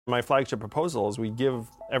My flagship proposal is we give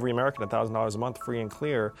every American $1,000 a month free and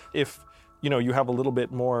clear. If you have a little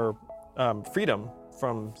bit more freedom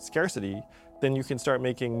from scarcity, then you can start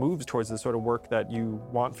making moves towards the sort of work that you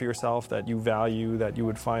want for yourself, that you value, that you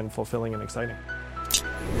would find fulfilling and exciting.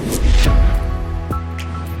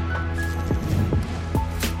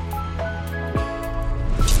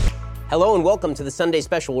 Hello and welcome to the Sunday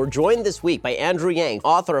Special. We're joined this week by Andrew Yang,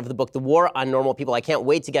 author of the book, The War on Normal People. I can't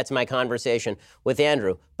wait to get to my conversation with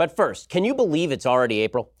Andrew. But first, can you believe it's already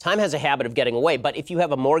April? Time has a habit of getting away, but if you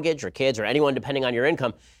have a mortgage or kids or anyone depending on your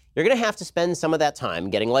income, you're going to have to spend some of that time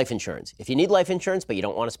getting life insurance. If you need life insurance, but you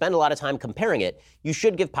don't want to spend a lot of time comparing it, you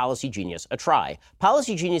should give Policy Genius a try.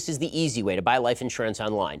 Policy Genius is the easy way to buy life insurance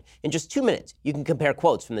online. In just 2 minutes, you can compare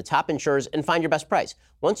quotes from the top insurers and find your best price.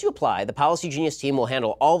 Once you apply, the Policy Genius team will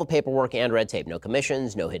handle all the paperwork and red tape. No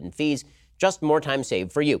commissions, no hidden fees. Just more time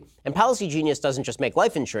saved for you. And Policy Genius doesn't just make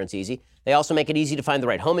life insurance easy. They also make it easy to find the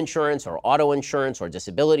right home insurance or auto insurance or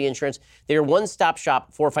disability insurance. They're your one-stop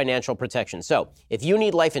shop for financial protection. So if you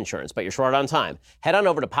need life insurance, but you're short on time, head on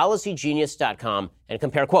over to PolicyGenius.com and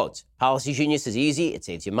compare quotes. Policy Genius is easy. It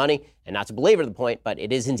saves you money. And not to belabor the point, but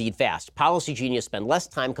it is indeed fast. Policy Genius spend less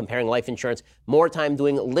time comparing life insurance, more time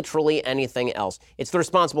doing literally anything else. It's the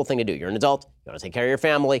responsible thing to do. You're an adult. You want to take care of your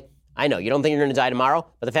family. I know, you don't think you're going to die tomorrow,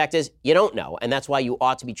 but the fact is, you don't know, and that's why you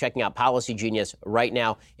ought to be checking out Policy Genius right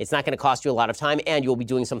now. It's not going to cost you a lot of time, and you'll be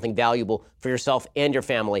doing something valuable for yourself and your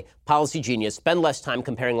family. Policy Genius, spend less time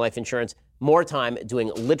comparing life insurance, more time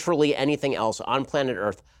doing literally anything else on planet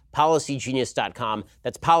Earth. PolicyGenius.com.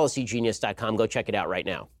 That's PolicyGenius.com. Go check it out right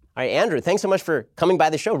now. All right, Andrew, thanks so much for coming by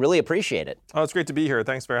the show. Really appreciate it. Oh, it's great to be here.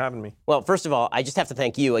 Thanks for having me. Well, first of all, I just have to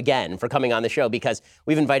thank you again for coming on the show because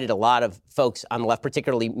we've invited a lot of folks on the left,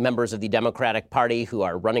 particularly members of the Democratic Party who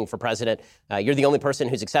are running for president. You're the only person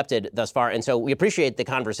who's accepted thus far, and so we appreciate the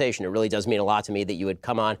conversation. It really does mean a lot to me that you would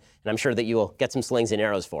come on, and I'm sure that you will get some slings and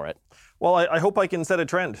arrows for it. Well, I hope I can set a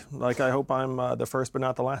trend. I hope I'm the first but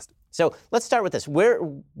not the last. So let's start with this.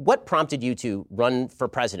 What prompted you to run for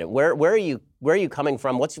president? Where are you coming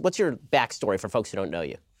from? What's your backstory for folks who don't know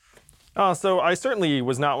you? So I certainly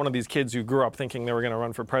was not one of these kids who grew up thinking they were going to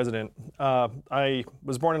run for president. I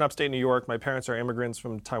was born in upstate New York. My parents are immigrants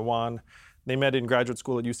from Taiwan. They met in graduate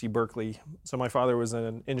school at UC Berkeley. So my father was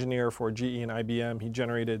an engineer for GE and IBM. He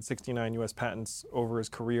generated 69 U.S. patents over his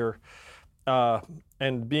career.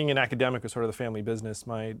 And being an academic was sort of the family business.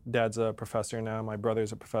 My dad's a professor now. My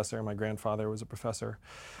brother's a professor. My grandfather was a professor.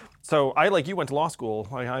 So I, like you, went to law school.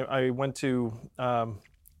 I went to,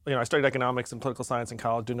 I studied economics and political science in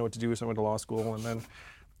college, didn't know what to do, so I went to law school, and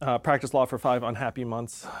then practiced law for 5 unhappy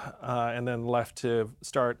months, and then left to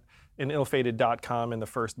start an ill-fated .com in the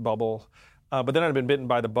first bubble. But then I'd been bitten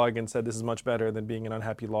by the bug and said, this is much better than being an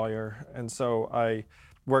unhappy lawyer. And so I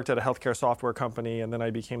worked at a healthcare software company, and then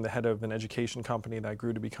I became the head of an education company that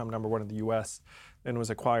grew to become #1 in the U.S. and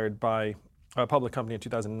was acquired by a public company in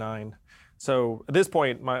 2009. So at this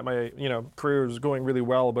point, my career was going really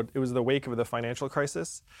well, but it was the wake of the financial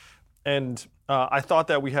crisis. And I thought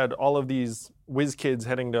that we had all of these whiz kids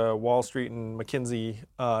heading to Wall Street and McKinsey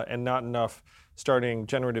and not enough starting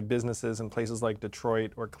generative businesses in places like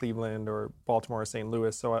Detroit or Cleveland or Baltimore or St.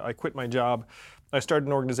 Louis. So I quit my job. I started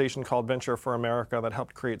an organization called Venture for America that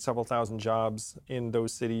helped create several thousand jobs in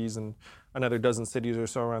those cities and another dozen cities or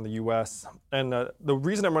so around the U.S. And the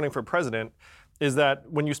reason I'm running for president is that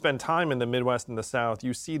when you spend time in the Midwest and the South,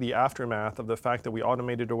 you see the aftermath of the fact that we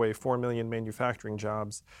automated away 4 million manufacturing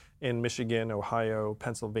jobs in Michigan, Ohio,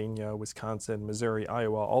 Pennsylvania, Wisconsin, Missouri,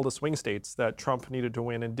 Iowa, all the swing states that Trump needed to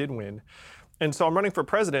win and did win. And so I'm running for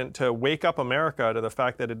president to wake up America to the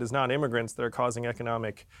fact that it is not immigrants that are causing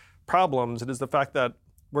economic problems. It is the fact that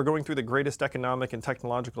we're going through the greatest economic and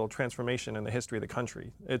technological transformation in the history of the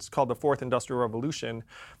country. It's called the Fourth Industrial Revolution,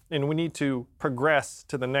 and we need to progress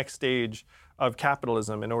to the next stage of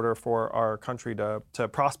capitalism in order for our country to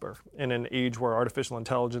prosper in an age where artificial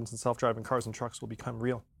intelligence and self-driving cars and trucks will become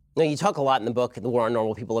real. Now, you talk a lot in the book, The War on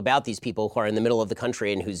Normal People, about these people who are in the middle of the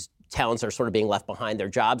country and whose talents are sort of being left behind, their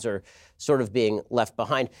jobs are sort of being left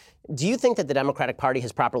behind. Do you think that the Democratic Party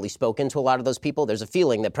has properly spoken to a lot of those people? There's a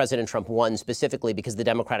feeling that President Trump won specifically because the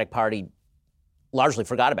Democratic Party largely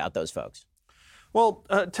forgot about those folks. Well,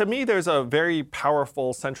 to me, there's a very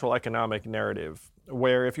powerful central economic narrative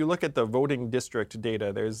where if you look at the voting district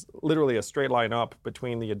data, there's literally a straight line up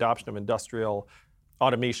between the adoption of industrial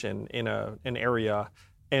automation in an area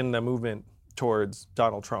and the movement towards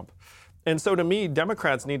Donald Trump. And so to me,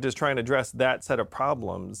 Democrats need to try and address that set of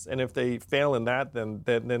problems. And if they fail in that, then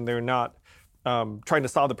they're not trying to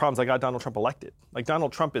solve the problems that got Donald Trump elected. Like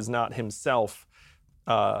Donald Trump is not himself,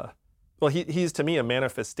 he's to me a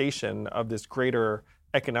manifestation of this greater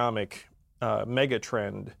economic mega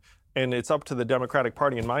trend. And it's up to the Democratic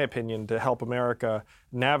Party, in my opinion, to help America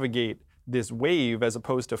navigate this wave as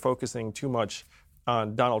opposed to focusing too much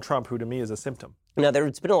on Donald Trump, who to me is a symptom. Now,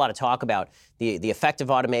 there's been a lot of talk about the effect of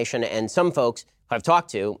automation, and some folks who I've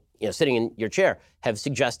talked to, sitting in your chair, have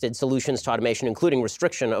suggested solutions to automation, including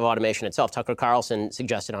restriction of automation itself. Tucker Carlson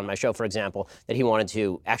suggested on my show, for example, that he wanted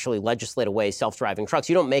to actually legislate away self-driving trucks.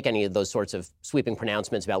 You don't make any of those sorts of sweeping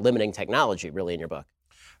pronouncements about limiting technology, really, in your book.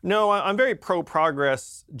 No, I'm very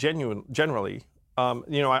pro-progress generally.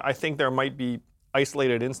 I think there might be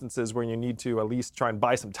isolated instances where you need to at least try and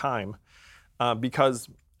buy some time because,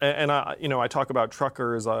 and I talk about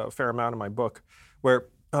truckers a fair amount in my book, where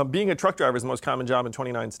being a truck driver is the most common job in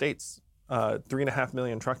 29 states. 3.5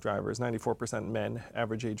 million truck drivers, 94% men,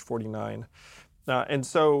 average age 49. And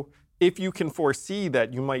so if you can foresee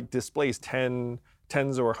that you might displace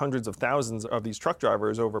tens or hundreds of thousands of these truck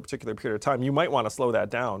drivers over a particular period of time, you might want to slow that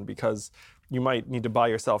down because you might need to buy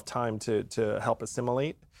yourself time to help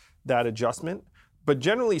assimilate that adjustment. But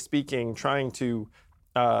generally speaking, trying to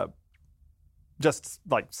just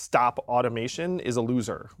like stop automation is a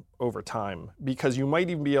loser over time because you might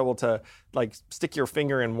even be able to like stick your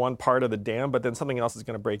finger in one part of the dam, but then something else is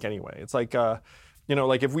going to break anyway. It's like,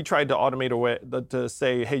 like if we tried to automate away, to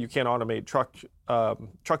say, hey, you can't automate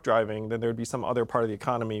truck driving, then there'd be some other part of the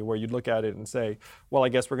economy where you'd look at it and say, well, I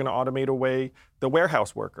guess we're going to automate away the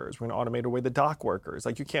warehouse workers. We're going to automate away the dock workers.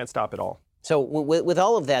 Like you can't stop it all. So with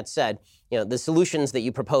all of that said, the solutions that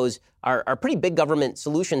you propose are pretty big government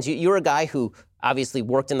solutions. You're a guy who obviously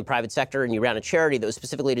worked in the private sector and you ran a charity that was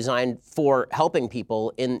specifically designed for helping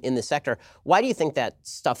people in the sector. Why do you think that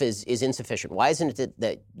stuff is insufficient? Why isn't it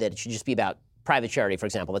that it should just be about private charity, for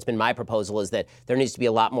example? That's been my proposal, is that there needs to be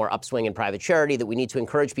a lot more upswing in private charity, that we need to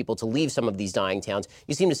encourage people to leave some of these dying towns.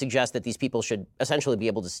 You seem to suggest that these people should essentially be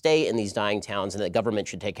able to stay in these dying towns and that government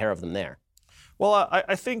should take care of them there. Well,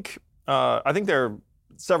 I think there are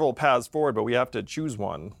several paths forward, but we have to choose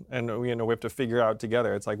one, and we have to figure out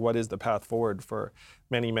together. It's like, what is the path forward for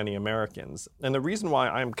many, many Americans? And the reason why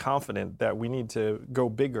I'm confident that we need to go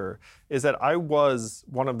bigger is that I was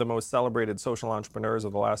one of the most celebrated social entrepreneurs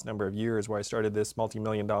of the last number of years, where I started this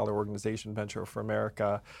multi-million-dollar organization, Venture for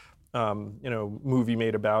America, movie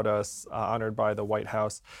made about us, honored by the White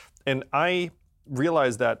House, and I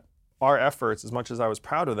realized that our efforts, as much as I was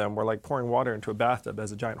proud of them, were like pouring water into a bathtub that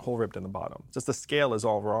has a giant hole ripped in the bottom. Just the scale is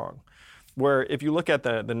all wrong. Where if you look at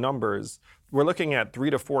the numbers, we're looking at 3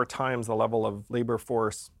 to 4 times the level of labor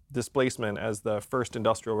force displacement as the first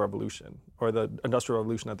industrial revolution, or the industrial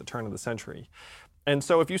revolution at the turn of the century. And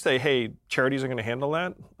so if you say, hey, charities are going to handle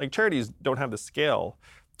that, like charities don't have the scale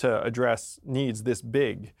to address needs this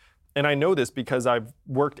big. And I know this because I've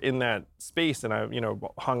worked in that space and I've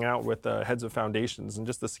hung out with the heads of foundations, and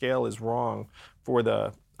just the scale is wrong for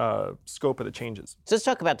the scope of the changes. So let's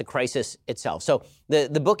talk about the crisis itself. So the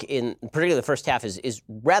book, in particularly the first half, is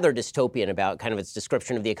rather dystopian about kind of its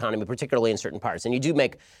description of the economy, particularly in certain parts. And you do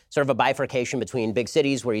make sort of a bifurcation between big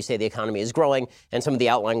cities, where you say the economy is growing, and some of the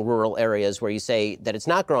outlying rural areas where you say that it's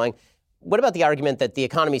not growing. What about the argument that the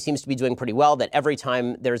economy seems to be doing pretty well, that every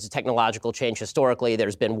time there's a technological change historically,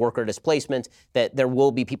 there's been worker displacement, that there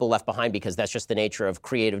will be people left behind because that's just the nature of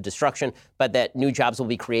creative destruction, but that new jobs will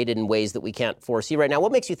be created in ways that we can't foresee right now?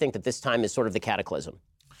 What makes you think that this time is sort of the cataclysm?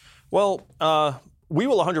 Well, we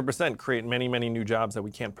will 100% create many, many new jobs that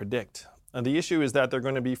we can't predict. And the issue is that they're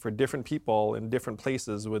going to be for different people in different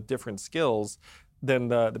places with different skills than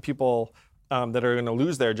the people that are going to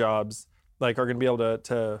lose their jobs, like are going to be able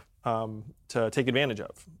to take advantage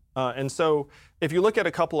of. And so if you look at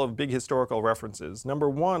a couple of big historical references, number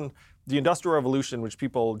one, the Industrial Revolution, which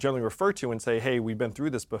people generally refer to and say, hey, we've been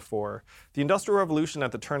through this before. The Industrial Revolution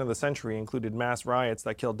at the turn of the century included mass riots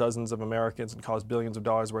that killed dozens of Americans and caused billions of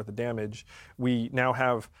dollars worth of damage. We now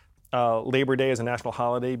have Labor Day as a national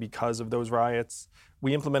holiday because of those riots.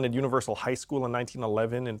 We implemented universal high school in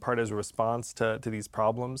 1911, in part as a response to these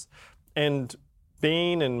problems. And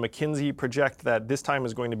Bain and McKinsey project that this time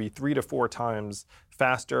is going to be 3 to 4 times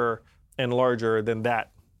faster and larger than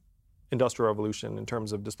that Industrial Revolution in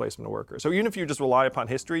terms of displacement of workers. So even if you just rely upon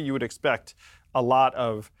history, you would expect a lot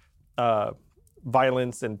of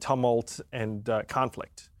violence and tumult and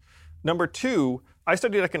conflict. Number two, I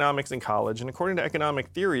studied economics in college, and according to economic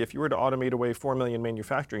theory, if you were to automate away 4 million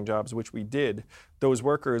manufacturing jobs, which we did, those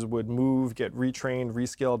workers would move, get retrained,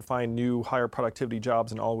 reskilled, find new, higher productivity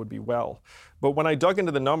jobs, and all would be well. But when I dug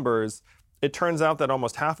into the numbers, it turns out that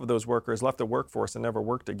almost half of those workers left the workforce and never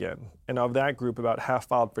worked again. And of that group, about half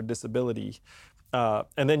filed for disability.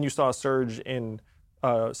 And then you saw a surge in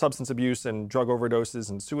substance abuse and drug overdoses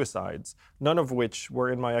and suicides, none of which were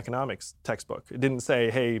in my economics textbook. It didn't say,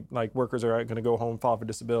 hey, like workers are going to go home, file for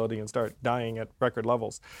disability, and start dying at record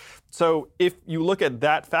levels. So if you look at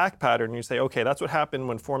that fact pattern, you say, okay, that's what happened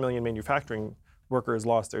when 4 million manufacturing workers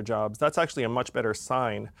lost their jobs. That's actually a much better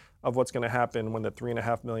sign of what's going to happen when the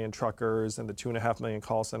 3.5 million truckers and the 2.5 million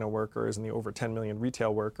call center workers and the over 10 million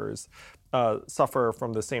retail workers suffer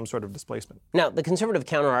from the same sort of displacement. Now, the conservative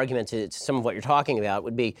counter-argument to some of what you're talking about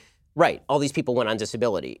would be, right, all these people went on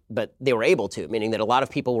disability, but they were able to, meaning that a lot of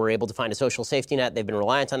people were able to find a social safety net. They've been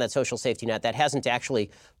reliant on that social safety net. That hasn't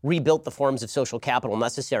actually rebuilt the forms of social capital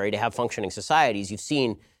necessary to have functioning societies. You've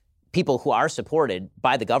seen people who are supported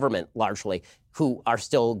by the government largely, who are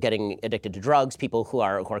still getting addicted to drugs, people who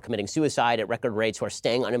are committing suicide at record rates, who are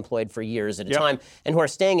staying unemployed for years at a time, and who are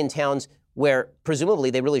staying in towns where presumably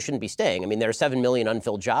they really shouldn't be staying. I mean, there are 7 million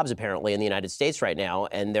unfilled jobs apparently in the United States right now,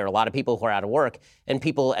 and there are a lot of people who are out of work. And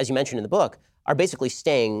people, as you mentioned in the book, are basically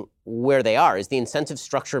staying where they are. Is the incentive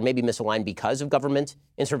structure maybe misaligned because of government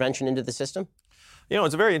intervention into the system? You know,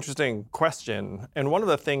 it's a very interesting question. And one of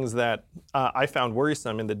the things that I found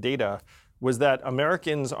worrisome in the data was that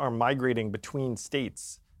Americans are migrating between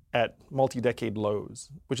states at multi-decade lows,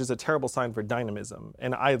 which is a terrible sign for dynamism.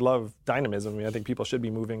 And I love dynamism. I mean, I think people should be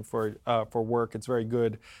moving for work. It's very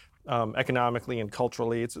good economically and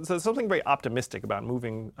culturally. It's something very optimistic about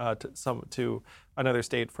moving to another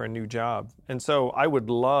state for a new job. And so I would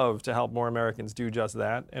love to help more Americans do just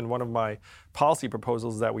that. And one of my policy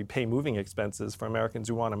proposals is that we pay moving expenses for Americans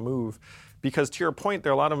who want to move. Because to your point,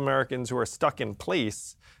 there are a lot of Americans who are stuck in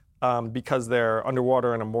place because they're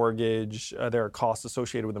underwater on a mortgage, there are costs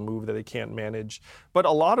associated with a move that they can't manage. But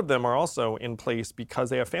a lot of them are also in place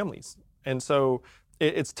because they have families. And so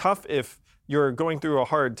it's tough if you're going through a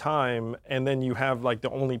hard time and then you have like the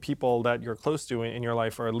only people that you're close to in your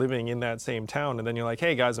life are living in that same town. And then you're like,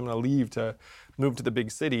 hey guys, I'm going to leave to move to the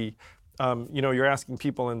big city. You're asking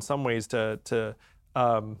people in some ways to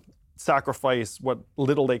sacrifice what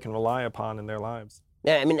little they can rely upon in their lives.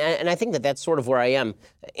 Yeah, I mean, and I think that that's sort of where I am,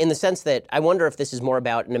 in the sense that I wonder if this is more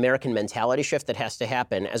about an American mentality shift that has to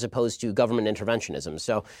happen as opposed to government interventionism.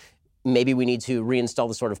 So maybe we need to reinstall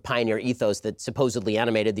the sort of pioneer ethos that supposedly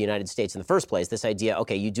animated the United States in the first place, this idea,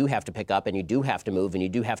 okay, you do have to pick up and you do have to move and you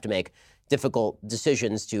do have to make difficult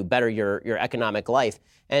decisions to better your economic life.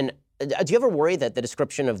 And do you ever worry that the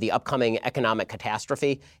description of the upcoming economic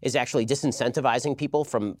catastrophe is actually disincentivizing people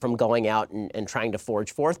from going out and trying to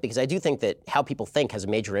forge forth? Because I do think that how people think has a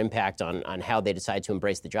major impact on how they decide to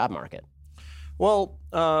embrace the job market. Well,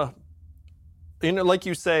 like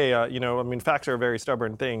you say, facts are very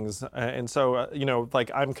stubborn things. And so,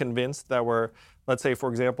 I'm convinced that let's say, for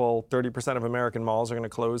example, 30% of American malls are going to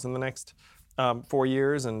close in the next 4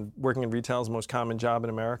 years, and working in retail is the most common job in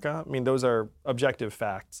America. I mean, those are objective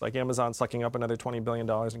facts, like Amazon sucking up another $20 billion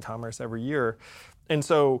in commerce every year. And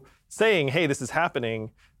so saying, hey, this is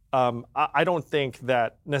happening, I don't think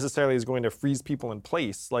that necessarily is going to freeze people in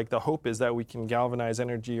place. Like, the hope is that we can galvanize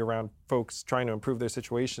energy around folks trying to improve their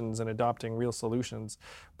situations and adopting real solutions.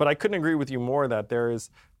 But I couldn't agree with you more that there is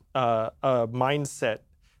a mindset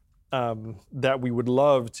that we would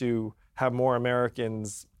love to have more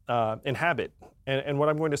Americans inhabit. And what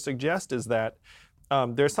I'm going to suggest is that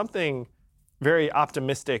there's something very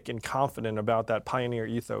optimistic and confident about that pioneer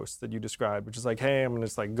ethos that you described, which is like, hey, I'm going to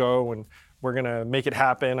just go and we're going to make it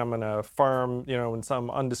happen. I'm going to farm, in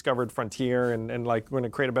some undiscovered frontier and we're going to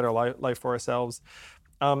create a better life for ourselves.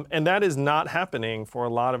 And that is not happening for a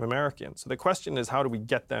lot of Americans. So the question is, how do we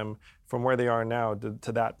get them from where they are now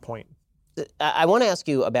to that point? I want to ask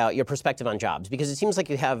you about your perspective on jobs, because it seems like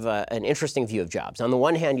you have an interesting view of jobs. On the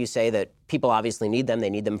one hand, you say that people obviously need them. They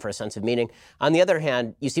need them for a sense of meaning. On the other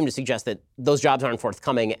hand, you seem to suggest that those jobs aren't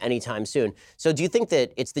forthcoming anytime soon. So do you think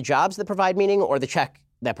that it's the jobs that provide meaning or the check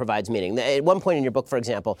that provides meaning? At one point in your book, for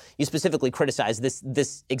example, you specifically criticize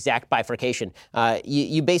this exact bifurcation.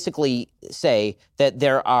 You basically say that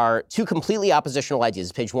there are two completely oppositional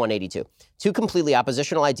ideas, page 182, two completely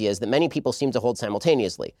oppositional ideas that many people seem to hold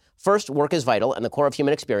simultaneously. First, work is vital and the core of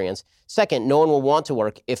human experience. Second, no one will want to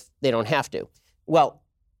work if they don't have to. Well,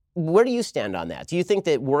 where do you stand on that? Do you think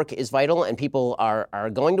that work is vital and people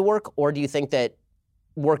are going to work, or do you think that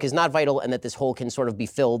work is not vital and that this hole can sort of be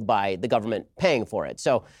filled by the government paying for it?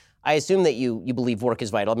 So I assume that you believe work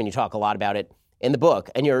is vital. I mean, you talk a lot about it in the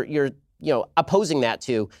book, and you're opposing that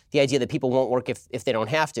to the idea that people won't work if they don't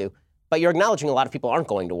have to, but you're acknowledging a lot of people aren't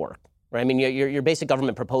going to work, right? I mean, your basic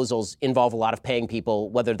government proposals involve a lot of paying people,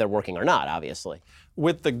 whether they're working or not, obviously.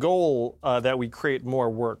 With the goal that we create more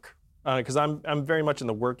work, because I'm very much in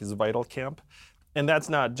the work is vital camp, and that's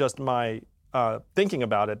not just my thinking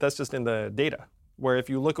about it, that's just in the data. where if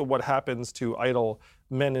you look at what happens to idle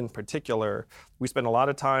men in particular, we spend a lot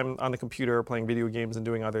of time on the computer playing video games and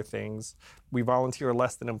doing other things. We volunteer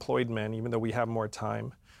less than employed men, even though we have more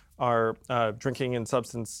time. Our drinking and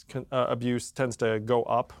substance abuse tends to go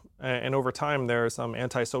up. And over time, there are some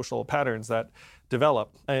antisocial patterns that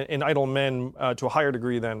develop in idle men to a higher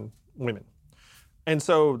degree than women. And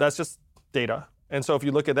so that's just data. And so if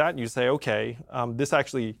you look at that and you say, okay, this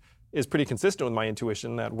actually is pretty consistent with my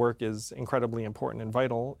intuition that work is incredibly important and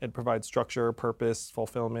vital. It provides structure, purpose,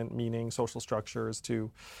 fulfillment, meaning, social structures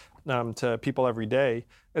to people every day.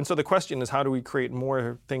 And so the question is, how do we create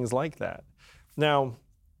more things like that? Now,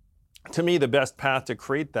 to me, the best path to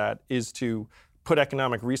create that is to put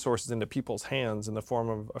economic resources into people's hands in the form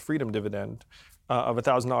of a freedom dividend of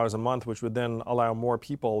 $1,000 a month, which would then allow more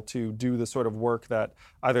people to do the sort of work that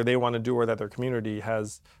either they want to do or that their community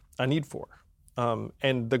has a need for.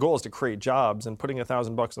 And the goal is to create jobs, and putting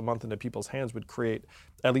 $1,000 a month into people's hands would create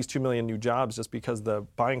at least 2 million new jobs, just because the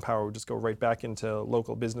buying power would just go right back into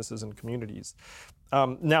local businesses and communities.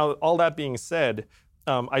 Now, all that being said,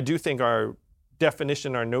 I do think our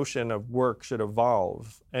definition, our notion of work should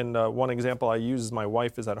evolve. And one example I use is my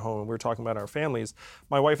wife is at home. We're talking about our families.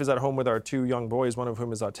 My wife is at home with our 2 young boys, one of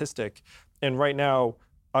whom is autistic. And right now,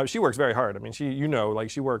 she works very hard. I mean,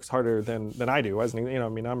 she works harder than I do.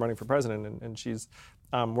 I'm running for president, and she's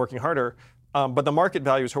working harder. But the market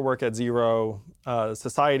values her work at zero.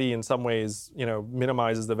 Society, in some ways,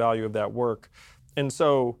 minimizes the value of that work. And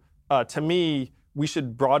so, to me, we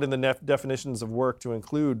should broaden the definitions of work to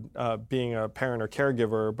include being a parent or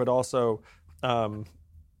caregiver, but also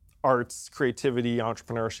arts, creativity,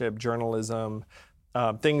 entrepreneurship, journalism,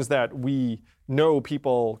 things that we know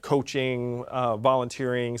people, coaching,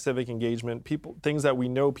 volunteering, civic engagement, things that we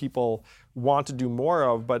know people want to do more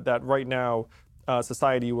of, but that right now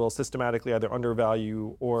society will systematically either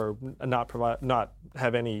undervalue or not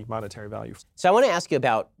have any monetary value. So I want to ask you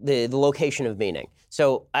about the location of meaning.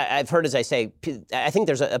 So I've heard, as I say, I think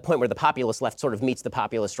there's a point where the populist left sort of meets the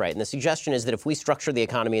populist right. And the suggestion is that if we structure the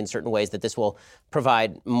economy in certain ways, that this will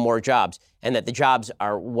provide more jobs, and that the jobs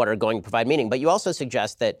are what are going to provide meaning. But you also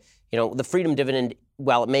suggest that, the freedom dividend,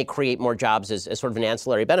 while it may create more jobs as sort of an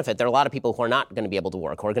ancillary benefit, there are a lot of people who are not going to be able to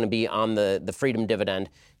work, who are going to be on the freedom dividend,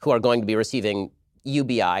 who are going to be receiving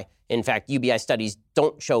UBI. In fact, UBI studies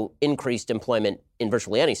don't show increased employment in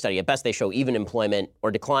virtually any study. At best, they show even employment or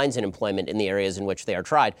declines in employment in the areas in which they are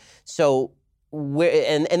tried. So,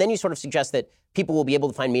 and then you sort of suggest that people will be able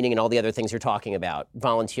to find meaning in all the other things you're talking about,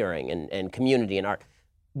 volunteering and community and art.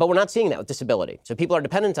 But we're not seeing that with disability. So people are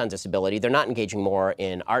dependent on disability. They're not engaging more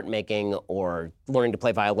in art making or learning to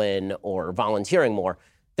play violin or volunteering more.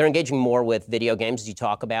 They're engaging more with video games, as you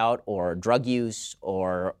talk about, or drug use,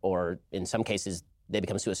 or in some cases, they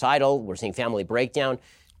become suicidal. We're seeing family breakdown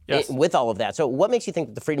with all of that. So what makes you think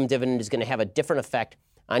that the freedom dividend is going to have a different effect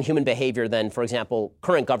on human behavior than, for example,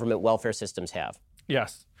 current government welfare systems have?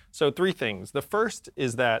 Yes. So 3 things. The first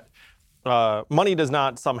is that money does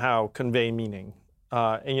not somehow convey meaning.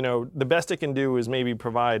 The best it can do is maybe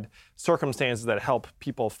provide circumstances that help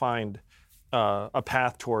people find a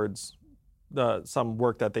path towards some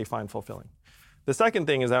work that they find fulfilling. The second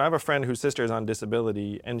thing is that I have a friend whose sister is on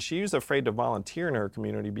disability, and she's afraid to volunteer in her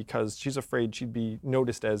community because she's afraid she'd be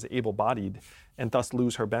noticed as able-bodied and thus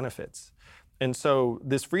lose her benefits. And so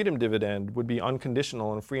this freedom dividend would be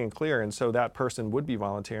unconditional and free and clear, and so that person would be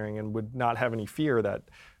volunteering and would not have any fear that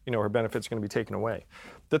her benefits are going to be taken away.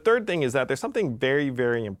 The third thing is that there's something very,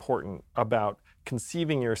 very important about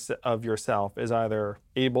conceiving of yourself as either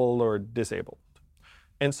able or disabled.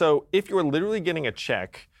 And so if you're literally getting a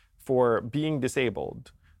check for being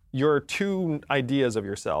disabled, your 2 ideas of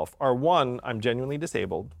yourself are, 1, I'm genuinely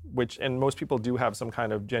disabled, and most people do have some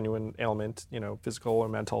kind of genuine ailment, physical or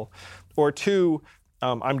mental, or 2,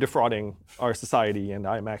 I'm defrauding our society and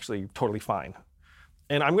I'm actually totally fine.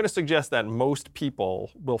 And I'm going to suggest that most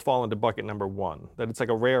people will fall into bucket number 1, that it's like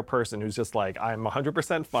a rare person who's just like, I'm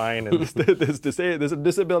 100% fine, and this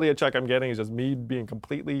disability check I'm getting is just me being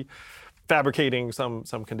completely fabricating some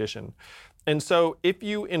condition. And so if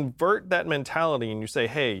you invert that mentality and you say,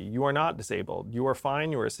 hey, you are not disabled, you are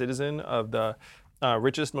fine, you are a citizen of the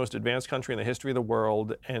richest, most advanced country in the history of the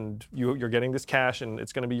world, and you're getting this cash and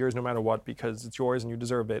it's going to be yours no matter what because it's yours and you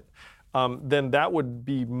deserve it. then that would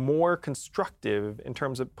be more constructive in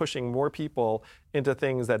terms of pushing more people into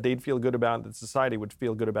things that they'd feel good about, that society would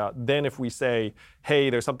feel good about, than if we say, hey,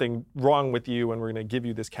 there's something wrong with you and we're going to give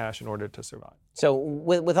you this cash in order to survive. So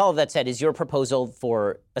with all of that said, is your proposal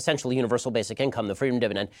for essentially universal basic income, the freedom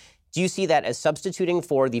dividend, do you see that as substituting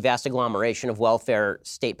for the vast agglomeration of welfare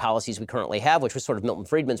state policies we currently have, which was sort of Milton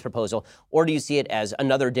Friedman's proposal, or do you see it as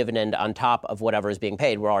another dividend on top of whatever is being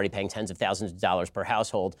paid? We're already paying tens of thousands of dollars per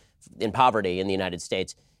household in poverty in the United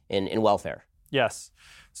States in welfare. Yes.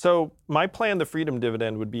 So my plan, the freedom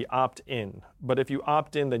dividend, would be opt-in. But if you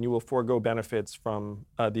opt in, then you will forego benefits from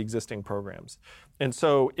the existing programs. And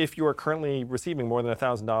so if you are currently receiving more than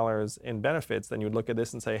 $1,000 in benefits, then you would look at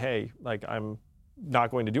this and say, hey, like I'm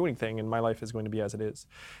not going to do anything and my life is going to be as it is.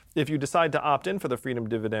 If you decide to opt in for the freedom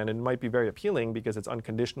dividend, it might be very appealing because it's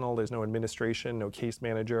unconditional, there's no administration, no case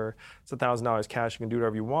manager, it's $1,000 cash, you can do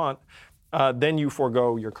whatever you want, then you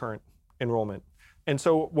forego your current enrollment. And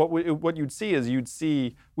so what you'd see is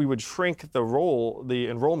we would shrink the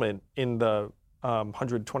enrollment in the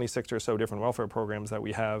 126 or so different welfare programs that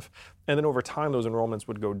we have. And then over time, those enrollments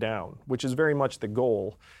would go down, which is very much the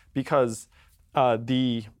goal because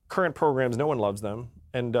the current programs, no one loves them.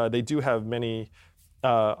 And they do have many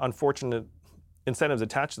unfortunate incentives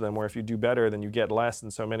attached to them where if you do better, then you get less.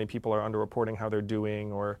 And so many people are underreporting how they're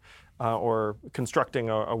doing or constructing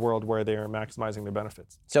a world where they are maximizing their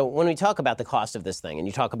benefits. So when we talk about the cost of this thing, and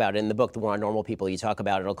you talk about it in the book, The War on Normal People, you talk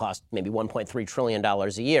about it'll cost maybe $1.3 trillion a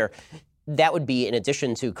year. That would be in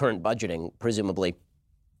addition to current budgeting, presumably.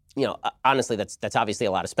 You know, honestly, that's obviously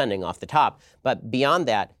a lot of spending off the top. But beyond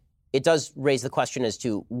that, it does raise the question as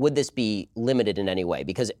to would this be limited in any way?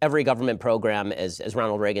 Because every government program, as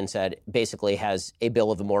Ronald Reagan said, basically has a bill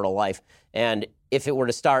of immortal life. And if it were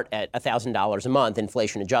to start at $1,000 a month,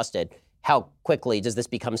 inflation adjusted, how quickly does this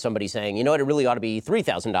become somebody saying, you know what, it really ought to be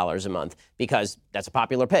 $3,000 a month because that's a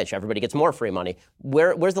popular pitch. Everybody gets more free money.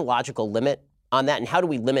 Where's the logical limit on that? And how do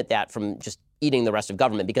we limit that from just eating the rest of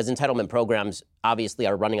government? Because entitlement programs obviously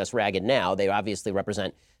are running us ragged now. They obviously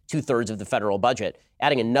represent 2/3 of the federal budget.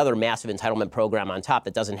 Adding another massive entitlement program on top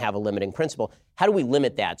that doesn't have a limiting principle, how do we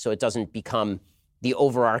limit that so it doesn't become the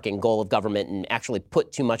overarching goal of government and actually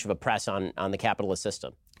put too much of a press on the capitalist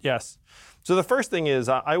system? Yes. So the first thing is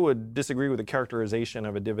I would disagree with the characterization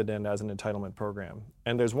of a dividend as an entitlement program.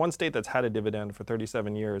 And there's one state that's had a dividend for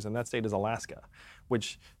 37 years, and that state is Alaska,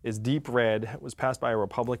 which is deep red. It was passed by a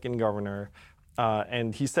Republican governor.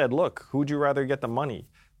 And he said, look, who'd you rather get the money?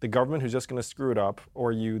 The government who's just going to screw it up,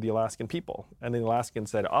 or you, the Alaskan people? And the Alaskan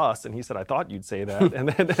said, us. And he said, I thought you'd say that. and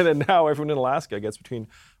then now everyone in Alaska gets between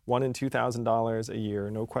 $1,000 and $2,000 a year,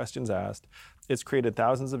 no questions asked. It's created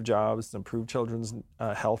thousands of jobs, it's improved children's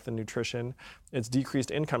health and nutrition. It's decreased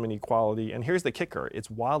income inequality. And here's the kicker. It's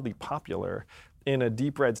wildly popular in a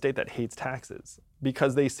deep red state that hates taxes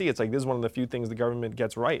because they see it's like this is one of the few things the government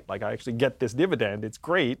gets right. Like I actually get this dividend. It's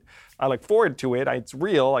great. I look forward to it. It's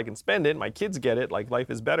real. I can spend it. My kids get it. Like life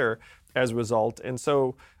is better as a result. And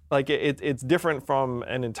so like it's different from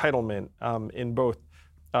an entitlement in both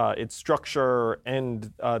its structure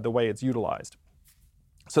and the way it's utilized.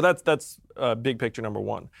 So that's big picture number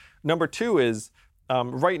one. Number two is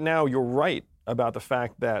right now you're right about the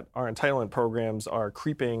fact that our entitlement programs are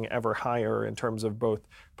creeping ever higher in terms of both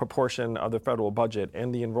proportion of the federal budget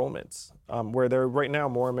and the enrollments, where there are right now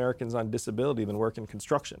more Americans on disability than work in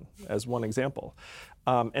construction, as one example.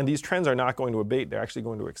 And these trends are not going to abate, they're actually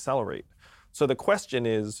going to accelerate. So the question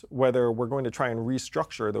is whether we're going to try and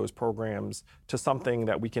restructure those programs to something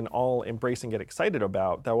that we can all embrace and get excited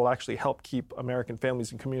about that will actually help keep American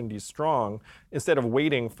families and communities strong instead of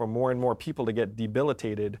waiting for more and more people to get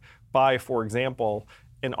debilitated by, for example,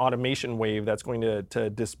 an automation wave that's going to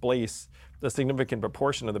displace the significant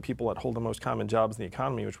proportion of the people that hold the most common jobs in the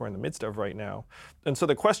economy, which we're in the midst of right now. And so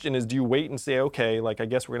the question is, do you wait and say, okay, like I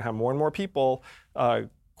guess we're going to have more and more people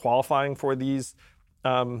qualifying for these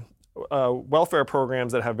welfare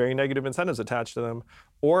programs that have very negative incentives attached to them,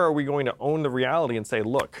 or are we going to own the reality and say,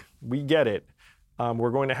 look, we get it, we're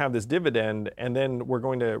going to have this dividend, and then we're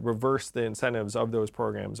going to reverse the incentives of those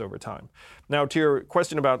programs over time. Now, to your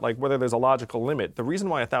question about like whether there's a logical limit, the reason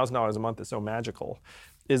why $1,000 a month is so magical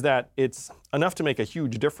is that it's enough to make a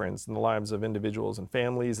huge difference in the lives of individuals and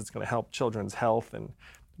families. It's going to help children's health and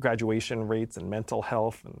graduation rates and mental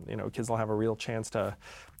health, and kids will have a real chance to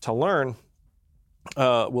learn.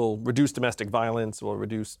 Will reduce domestic violence, will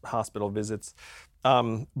reduce hospital visits.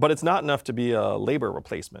 But it's not enough to be a labor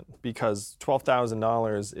replacement because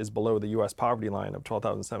 $12,000 is below the U.S. poverty line of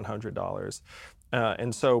 $12,700.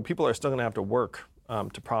 And so people are still going to have to work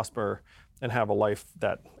to prosper and have a life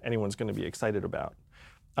that anyone's going to be excited about.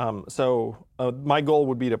 My goal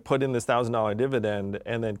would be to put in this $1,000 dividend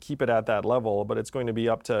and then keep it at that level, but it's going to be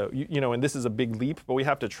up to, and this is a big leap, but we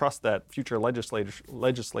have to trust that future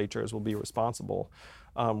legislatures will be responsible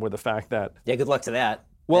with the fact that... Yeah, good luck to that.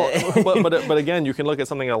 Well, but again, you can look at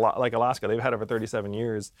something like Alaska. They've had it for 37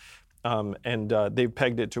 years, and they've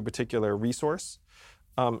pegged it to a particular resource.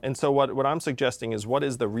 And so what I'm suggesting is, what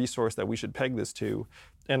is the resource that we should peg this to?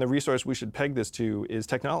 And the resource we should peg this to is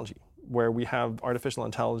technology, where we have artificial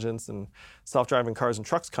intelligence and self-driving cars and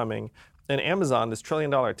trucks coming. And Amazon, this $1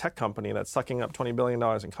 trillion tech company that's sucking up $20 billion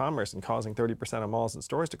in commerce and causing 30% of malls and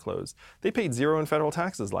stores to close, they paid zero in federal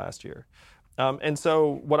taxes last year. And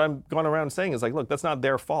so what I'm going around saying is, like, look, that's not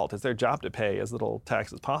their fault. It's their job to pay as little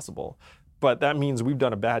tax as possible. But that means we've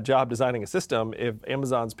done a bad job designing a system if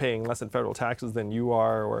Amazon's paying less in federal taxes than you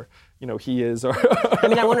are, or he is. Or I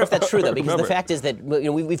mean, I wonder if that's true, though, because the fact is that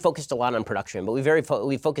we focused a lot on production, but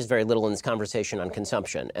we focused very little in this conversation on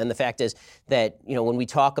consumption. And the fact is that when we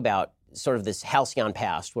talk about sort of this halcyon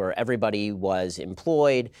past where everybody was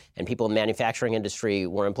employed and people in the manufacturing industry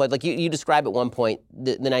were employed. Like you describe at one point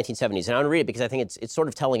the 1970s, and I want to read it because I think it's sort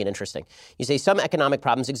of telling and interesting. You say some economic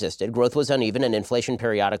problems existed, growth was uneven, and inflation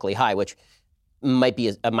periodically high, which might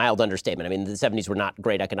be a mild understatement. I mean, the 70s were not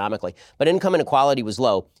great economically, but income inequality was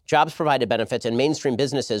low. Jobs provided benefits, and mainstream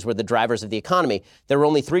businesses were the drivers of the economy. There were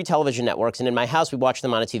only 3 television networks, and in my house, we watched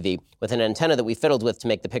them on a TV with an antenna that we fiddled with to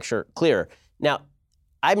make the picture clearer. Now,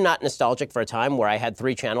 I'm not nostalgic for a time where I had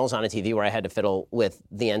 3 channels on a TV where I had to fiddle with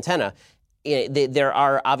the antenna. There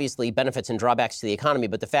are obviously benefits and drawbacks to the economy,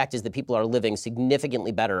 but the fact is that people are living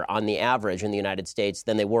significantly better on the average in the United States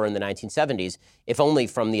than they were in the 1970s, if only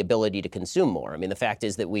from the ability to consume more. I mean, the fact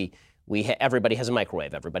is that everybody has a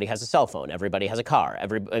microwave, everybody has a cell phone, everybody has a car.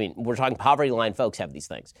 We're talking poverty line folks have these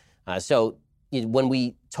things. So when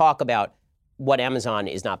we talk about what Amazon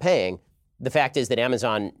is not paying, the fact is that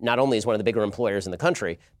Amazon not only is one of the bigger employers in the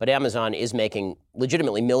country, but Amazon is making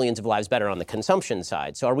legitimately millions of lives better on the consumption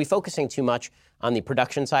side. So are we focusing too much on the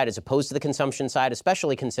production side as opposed to the consumption side,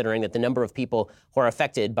 especially considering that the number of people who are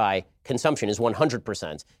affected by consumption is 100%,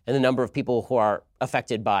 and the number of people who are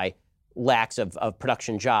affected by lacks of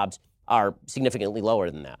production jobs are significantly lower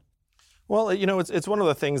than that? Well, it's one of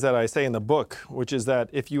the things that I say in the book, which is that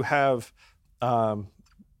if you have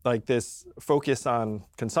this focus on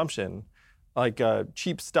consumption, like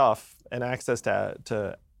cheap stuff and access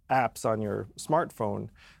to apps on your smartphone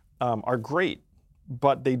are great,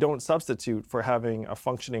 but they don't substitute for having a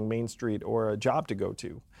functioning Main Street or a job to go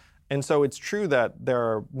to. And so it's true that there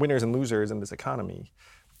are winners and losers in this economy.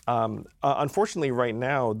 Unfortunately, right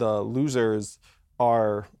now, the losers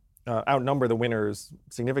outnumber the winners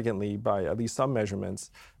significantly by at least some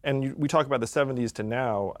measurements. And we talk about the 70s to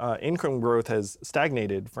now. Income growth has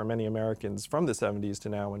stagnated for many Americans from the 70s to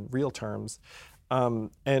now in real terms.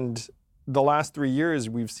 And the last 3 years,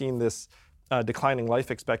 we've seen this declining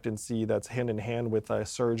life expectancy that's hand in hand with a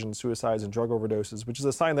surge in suicides and drug overdoses, which is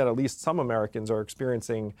a sign that at least some Americans are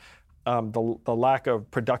experiencing the lack of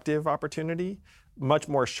productive opportunity much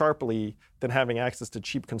more sharply than having access to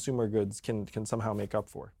cheap consumer goods can somehow make up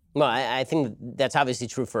for. Well, I think that's obviously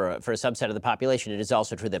true for a subset of the population. It is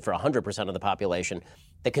also true that for 100% of the population,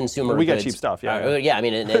 the consumer we goods... get cheap stuff, yeah. I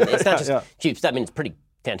mean, it's not just cheap stuff. I mean, it's pretty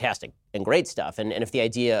fantastic and great stuff. And if the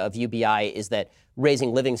idea of UBI is that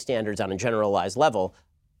raising living standards on a generalized level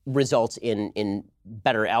results in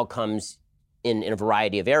better outcomes in a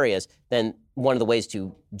variety of areas, then one of the ways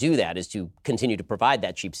to do that is to continue to provide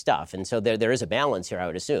that cheap stuff. And so there is a balance here, I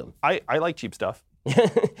would assume. I like cheap stuff.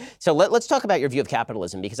 So let's talk about your view of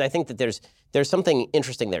capitalism, because I think that there's something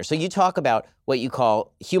interesting there. So you talk about what you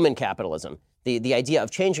call human capitalism, the idea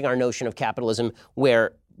of changing our notion of capitalism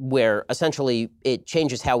where essentially it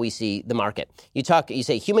changes how we see the market. You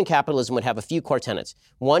say human capitalism would have a few core tenets.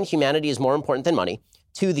 1, humanity is more important than money.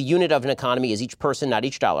 2, the unit of an economy is each person, not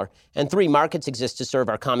each dollar. And 3, markets exist to serve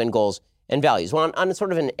our common goals and values. Well, on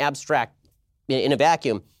sort of an abstract, in a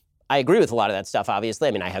vacuum, I agree with a lot of that stuff, obviously.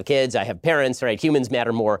 I mean, I have kids, I have parents, right? Humans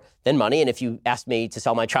matter more than money. And if you asked me to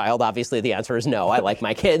sell my child, obviously the answer is no. I like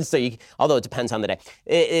my kids, although it depends on the day.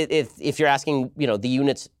 If you're asking, the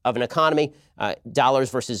units of an economy,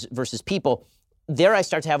 dollars versus people, there I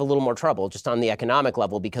start to have a little more trouble just on the economic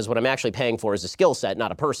level, because what I'm actually paying for is a skill set,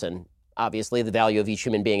 not a person. Obviously, the value of each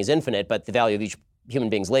human being is infinite, but the value of each human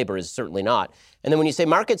being's labor is certainly not. And then when you say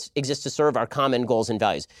markets exist to serve our common goals and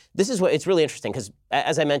values, this is it's really interesting, because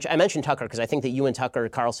as I mentioned Tucker, because I think that you and Tucker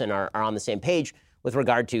Carlson are on the same page with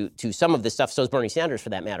regard to some of this stuff. So is Bernie Sanders, for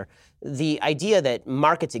that matter. The idea that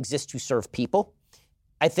markets exist to serve people,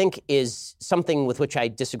 I think, is something with which I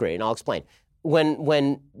disagree, and I'll explain.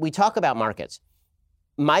 When we talk about markets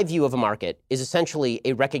my view of a market is essentially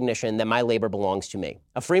a recognition that my labor belongs to me.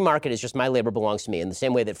 A free market is just my labor belongs to me in the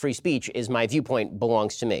same way that free speech is my viewpoint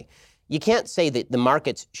belongs to me. You can't say that the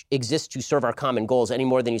markets exist to serve our common goals any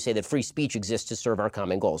more than you say that free speech exists to serve our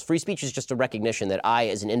common goals. Free speech is just a recognition that I,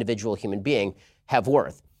 as an individual human being, have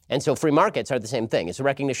worth. And so free markets are the same thing. It's a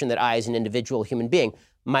recognition that I, as an individual human being,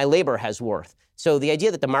 my labor has worth. So the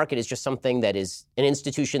idea that the market is just something that is an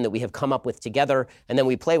institution that we have come up with together and then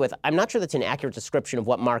we play with, I'm not sure that's an accurate description of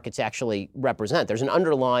what markets actually represent. There's an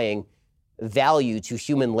underlying value to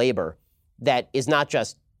human labor that is not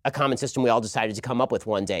just a common system we all decided to come up with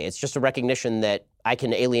one day. It's just a recognition that I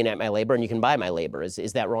can alienate my labor and you can buy my labor.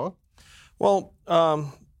 Is that wrong? Well,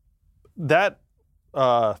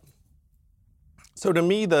 so to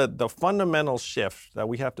me, the fundamental shift that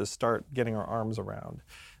we have to start getting our arms around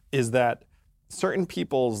is that certain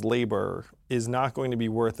people's labor is not going to be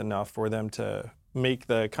worth enough for them to make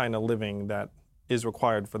the kind of living that is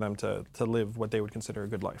required for them to live what they would consider a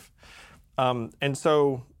good life. And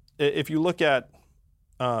so if you look at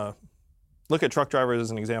truck drivers as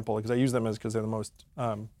an example, because I use them because they're the most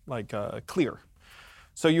clear.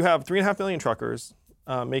 So you have 3.5 million truckers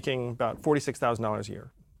making about $46,000 a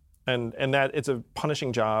year. And that it's a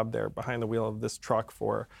punishing job. They're behind the wheel of this truck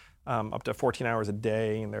for up to 14 hours a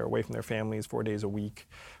day, and they're away from their families 4 days a week,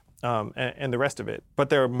 and the rest of it. But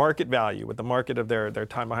their market value, with the market of their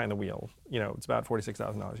time behind the wheel, it's about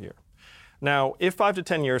 $46,000 a year. Now, if 5 to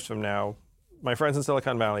 10 years from now, my friends in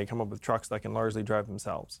Silicon Valley come up with trucks that can largely drive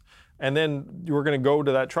themselves, and then you're going to go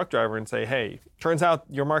to that truck driver and say, hey, turns out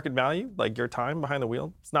your market value, like your time behind the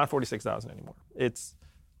wheel, it's not 46,000 anymore. It's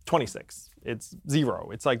 26. It's 0.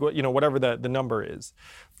 It's like whatever the number is,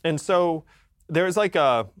 and so there's like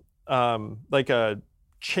a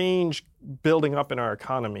change building up in our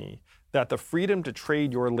economy that the freedom to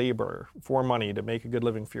trade your labor for money to make a good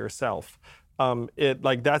living for yourself,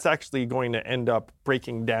 that's actually going to end up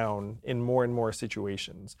breaking down in more and more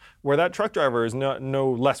situations where that truck driver is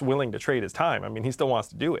no less willing to trade his time. I mean, he still wants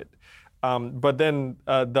to do it. But then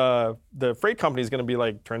the freight company is going to be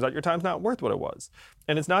like, turns out your time's not worth what it was.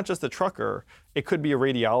 And it's not just the trucker. It could be a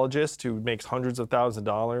radiologist who makes hundreds of thousands of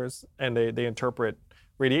dollars, and they interpret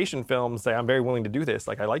radiation films, say, I'm very willing to do this.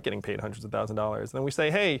 Like, I like getting paid hundreds of thousands of dollars. And then we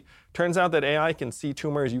say, hey, turns out that AI can see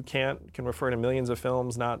tumors you can't, can refer to millions of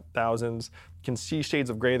films, not thousands, can see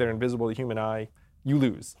shades of gray that are invisible to the human eye. You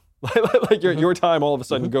lose. Like your time all of a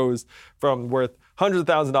sudden goes from worth hundreds of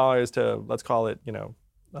thousands of dollars to, let's call it,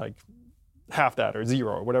 like half that or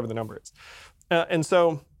 0 or whatever the number is. And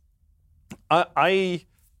so I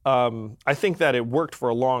think that it worked for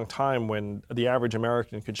a long time when the average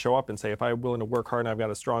American could show up and say, if I'm willing to work hard and I've got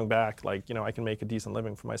a strong back, I can make a decent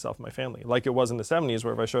living for myself and my family. Like it was in the 70s,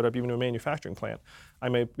 where if I showed up even to a manufacturing plant, I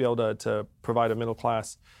may be able to provide a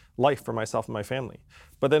middle-class life for myself and my family.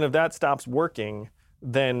 But then if that stops working,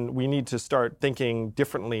 then we need to start thinking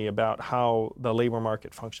differently about how the labor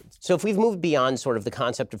market functions. So if we've moved beyond sort of the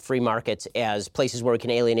concept of free markets as places where we can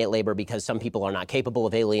alienate labor because some people are not capable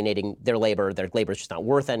of alienating their labor is just not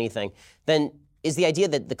worth anything, then is the idea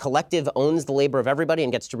that the collective owns the labor of everybody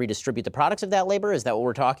and gets to redistribute the products of that labor? Is that what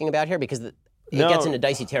we're talking about here? Because it gets into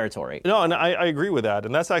dicey territory. No, and I agree with that.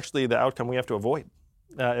 And that's actually the outcome we have to avoid,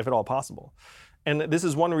 if at all possible. And this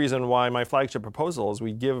is one reason why my flagship proposal is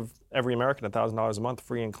we give every American $1,000 a month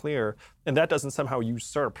free and clear, and that doesn't somehow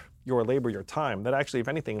usurp your labor, your time. That actually, if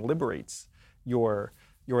anything, liberates your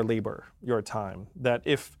labor, your time. That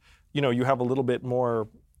if you have a little bit more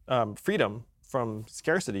freedom from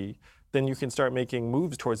scarcity, then you can start making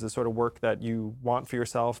moves towards the sort of work that you want for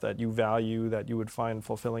yourself, that you value, that you would find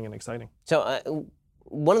fulfilling and exciting. So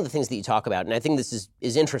one of the things that you talk about, and I think this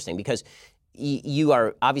is interesting because you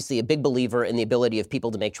are obviously a big believer in the ability of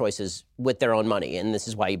people to make choices with their own money, and this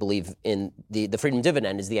is why you believe in the freedom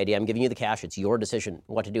dividend is the idea. I'm giving you the cash. It's your decision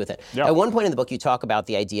what to do with it. Yeah. At one point in the book, you talk about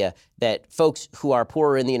the idea that folks who are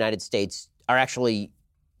poorer in the United States are actually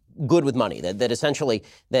good with money, that essentially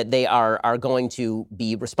that they are going to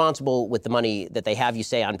be responsible with the money that they have. You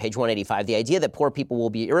say on page 185, the idea that poor people will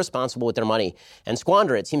be irresponsible with their money and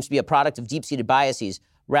squander it seems to be a product of deep-seated biases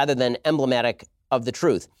rather than emblematic of the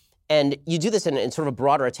truth. And you do this in sort of a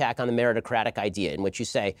broader attack on the meritocratic idea in which you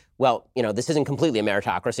say, well, this isn't completely a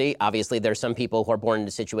meritocracy. Obviously, there's some people who are born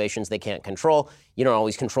into situations they can't control. You don't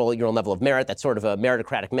always control your own level of merit. That's sort of a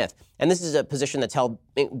meritocratic myth. And this is a position that's held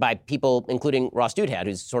by people, including Ross Douthat,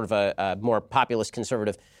 who's sort of a more populist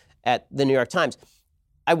conservative at the New York Times.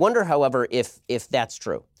 I wonder, however, if that's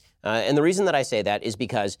true. And the reason that I say that is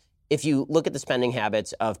because if you look at the spending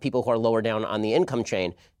habits of people who are lower down on the income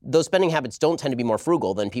chain, those spending habits don't tend to be more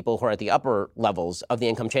frugal than people who are at the upper levels of the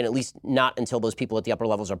income chain, at least not until those people at the upper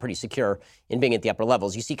levels are pretty secure in being at the upper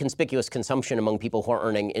levels. You see conspicuous consumption among people who are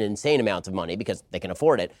earning an insane amount of money because they can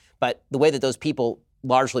afford it. But the way that those people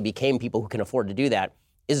largely became people who can afford to do that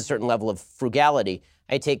is a certain level of frugality.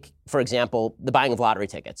 I take, for example, the buying of lottery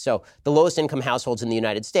tickets. So the lowest income households in the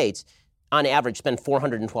United States on average spend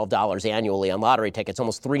 $412 annually on lottery tickets.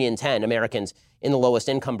 Almost 3 in 10 Americans in the lowest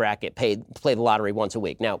income bracket play the lottery once a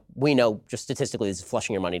week. Now, we know just statistically this is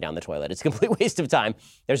flushing your money down the toilet. It's a complete waste of time.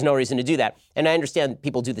 There's no reason to do that. And I understand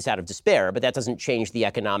people do this out of despair, but that doesn't change the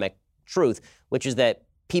economic truth, which is that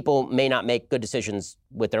people may not make good decisions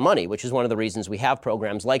with their money, which is one of the reasons we have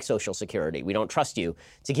programs like Social Security. We don't trust you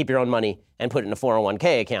to keep your own money and put it in a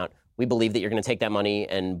 401k account. We believe that you're going to take that money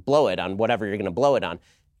and blow it on whatever you're going to blow it on.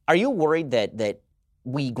 Are you worried that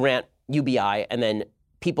we grant UBI and then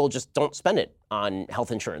people just don't spend it on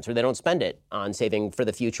health insurance or they don't spend it on saving for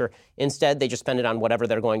the future? Instead, they just spend it on whatever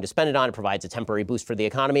they're going to spend it on. It provides a temporary boost for the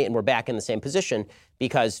economy, and we're back in the same position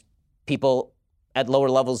because people at lower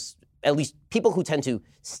levels, at least people who tend to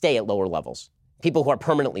stay at lower levels, people who are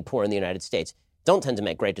permanently poor in the United States, don't tend to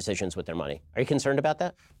make great decisions with their money. Are you concerned about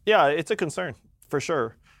that? Yeah, it's a concern, for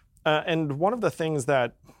sure. And one of the things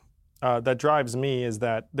that drives me is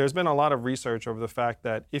that there's been a lot of research over the fact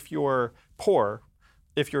that if you're poor,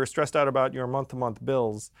 if you're stressed out about your month-to-month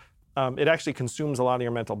bills, it actually consumes a lot of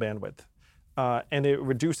your mental bandwidth. And it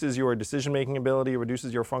reduces your decision-making ability, it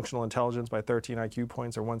reduces your functional intelligence by 13 IQ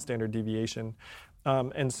points or 1 standard deviation.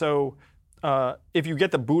 And so if you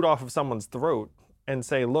get the boot off of someone's throat and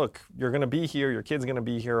say, look, you're going to be here, your kid's going to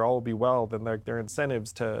be here, all will be well, then their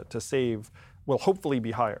incentives to save will hopefully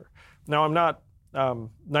be higher. Now, I'm not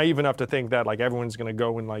naive enough to think that like everyone's going to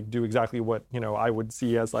go and like do exactly what I would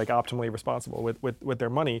see as like optimally responsible with their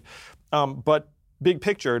money. But big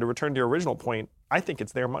picture, to return to your original point, I think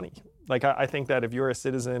it's their money. Like I think that if you're a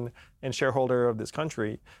citizen and shareholder of this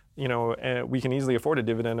country, we can easily afford a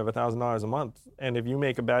dividend of $1,000 a month. And if you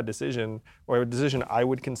make a bad decision or a decision I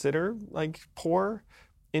would consider like poor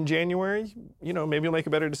in January, maybe you'll make a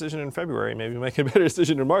better decision in February, maybe you'll make a better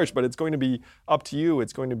decision in March, but it's going to be up to you.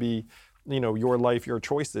 It's going to be your life, your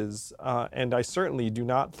choices. And I certainly do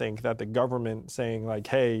not think that the government saying like,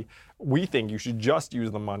 hey, we think you should just use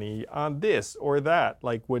the money on this or that,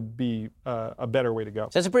 like would be a better way to go.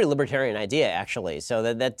 So that's a pretty libertarian idea, actually.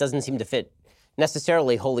 So that doesn't seem to fit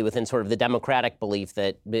necessarily wholly within sort of the democratic belief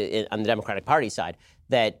that on the Democratic Party side,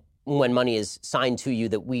 that when money is signed to you,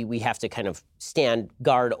 that we have to kind of stand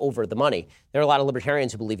guard over the money. There are a lot of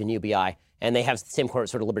libertarians who believe in UBI, and they have the same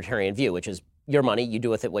sort of libertarian view, which is your money, you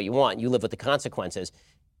do with it what you want, you live with the consequences.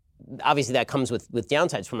 Obviously, that comes with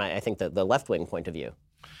downsides from, I think, the left-wing point of view.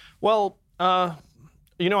 Well,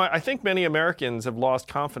 I think many Americans have lost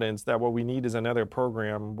confidence that what we need is another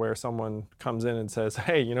program where someone comes in and says,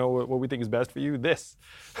 hey, what we think is best for you? This.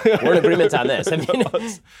 We're in agreement on this.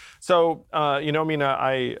 So, I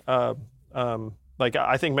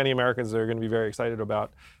think many Americans are going to be very excited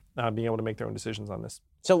about being able to make their own decisions on this.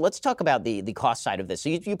 So let's talk about the cost side of this. So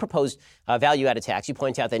you proposed value-added tax. You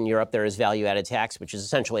point out that in Europe there is value-added tax, which is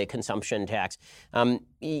essentially a consumption tax.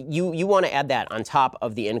 You want to add that on top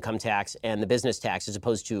of the income tax and the business tax as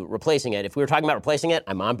opposed to replacing it. If we were talking about replacing it,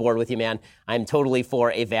 I'm on board with you, man. I'm totally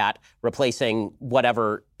for a VAT replacing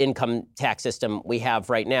whatever income tax system we have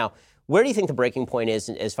right now. Where do you think the breaking point is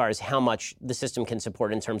as far as how much the system can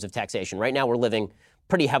support in terms of taxation? Right now we're living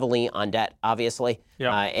pretty heavily on debt, obviously,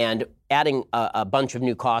 and adding a bunch of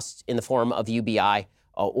new costs in the form of UBI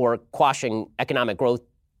or quashing economic growth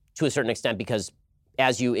to a certain extent because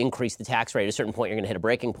as you increase the tax rate, at a certain point you're going to hit a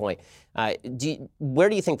breaking point. Where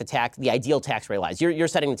do you think the ideal tax rate lies? You're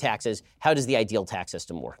setting the taxes. How does the ideal tax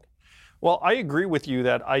system work? Well, I agree with you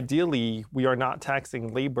that ideally we are not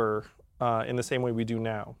taxing labor in the same way we do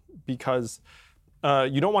now because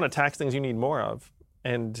you don't want to tax things you need more of.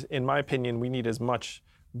 And in my opinion, we need as much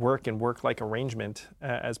work and work-like arrangement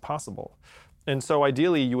as possible. And so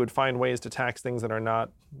ideally, you would find ways to tax things that are not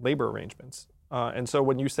labor arrangements. And so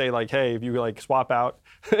when you say like, hey, if you like swap out,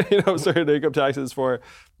 certain income taxes for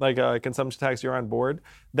like a consumption tax, you're on board.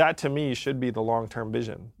 That to me should be the long-term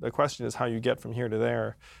vision. The question is how you get from here to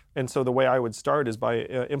there. And so the way I would start is by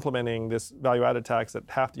implementing this value-added tax at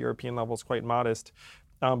half the European level is quite modest.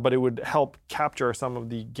 But it would help capture some of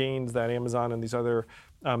the gains that Amazon and these other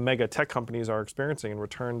mega tech companies are experiencing and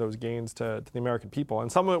return those gains to the American people.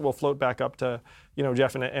 And some of it will float back up to,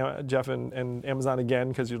 Jeff and Amazon again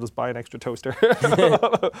because you'll just buy an extra toaster.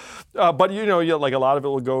 But like a lot of it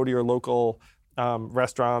will go to your local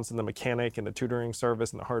restaurants and the mechanic and the tutoring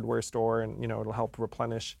service and the hardware store, and it'll help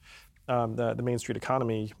replenish the Main Street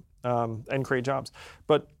economy and create jobs.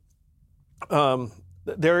 But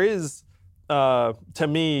there is, to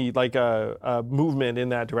me, like a movement in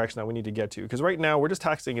that direction that we need to get to. Because right now we're just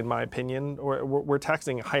taxing, in my opinion, or we're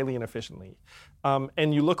taxing highly inefficiently.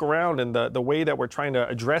 And you look around, and the way that we're trying to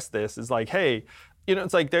address this is like, hey,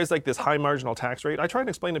 it's like there's like this high marginal tax rate. I try to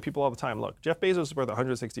explain to people all the time, look, Jeff Bezos is worth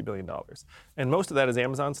 $160 billion. And most of that is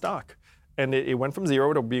Amazon stock. And it went from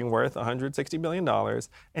zero to being worth $160 billion.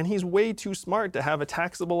 And he's way too smart to have a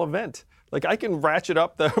taxable event. Like, I can ratchet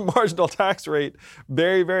up the marginal tax rate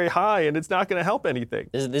very, very high, and it's not going to help anything.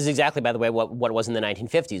 This is exactly, by the way, what it was in the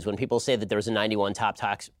 1950s. When people say that there was a 91 top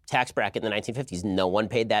tax bracket in the 1950s, no one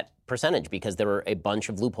paid that percentage because there were a bunch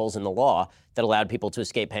of loopholes in the law that allowed people to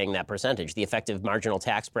escape paying that percentage. The effective marginal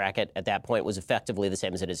tax bracket at that point was effectively the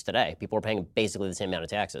same as it is today. People were paying basically the same amount of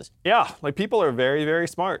taxes. Yeah, like, people are very, very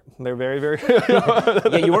smart. They're very, very...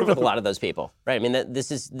 Yeah, you work with a lot of those people, right? I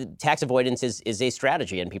mean, tax avoidance is a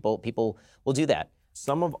strategy, and people will do that.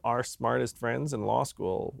 Some of our smartest friends in law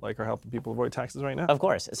school are helping people avoid taxes right now. Of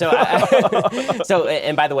course. So,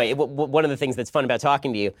 and by the way, one of the things that's fun about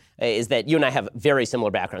talking to you is that you and I have very similar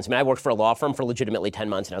backgrounds. I mean, I worked for a law firm for legitimately 10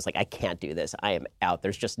 months, and I was like, I can't do this. I am out.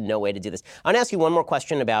 There's just no way to do this. I want to ask you one more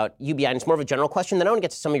question about UBI, and it's more of a general question. Then I want to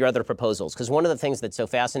get to some of your other proposals, because one of the things that's so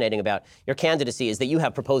fascinating about your candidacy is that you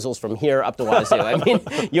have proposals from here up to Wazoo. I mean,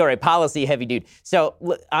 you're a policy-heavy dude. So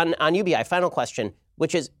on UBI, final question,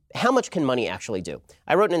 which is, how much can money actually do?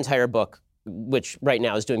 I wrote an entire book, which right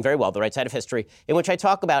now is doing very well, The Right Side of History, in which I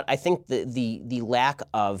talk about, I think, the lack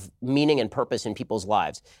of meaning and purpose in people's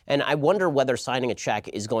lives. And I wonder whether signing a check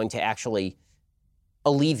is going to actually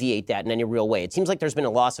alleviate that in any real way. It seems like there's been a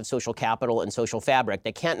loss of social capital and social fabric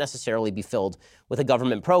that can't necessarily be filled with a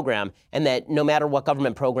government program, and that no matter what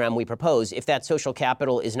government program we propose, if that social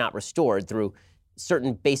capital is not restored through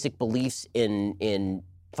certain basic beliefs in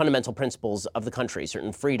fundamental principles of the country,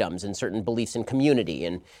 certain freedoms and certain beliefs in community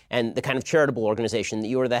and the kind of charitable organization that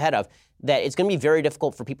you are the head of, that it's going to be very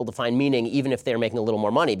difficult for people to find meaning even if they're making a little more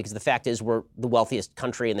money, because the fact is we're the wealthiest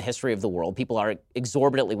country in the history of the world. People are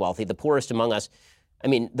exorbitantly wealthy. The poorest among us, I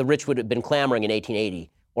mean, the rich would have been clamoring in 1880,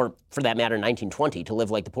 or for that matter, 1920, to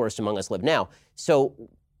live like the poorest among us live now. So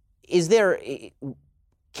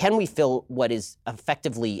can we fill what is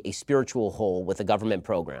effectively a spiritual hole with a government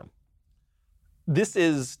program? This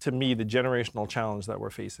is, to me, the generational challenge that we're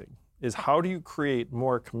facing, is how do you create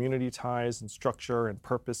more community ties and structure and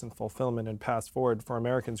purpose and fulfillment and paths forward for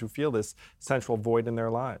Americans who feel this central void in their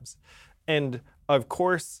lives? And of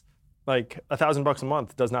course, $1,000 a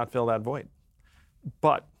month does not fill that void.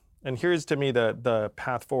 But, and here's to me the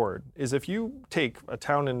path forward, is if you take a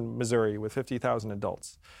town in Missouri with 50,000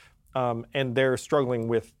 adults, and they're struggling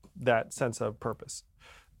with that sense of purpose,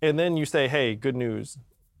 and then you say, hey, good news,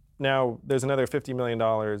 now there's another $50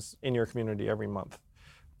 million in your community every month.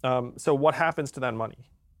 So what happens to that money?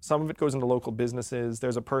 Some of it goes into local businesses.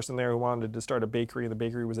 There's a person there who wanted to start a bakery, and the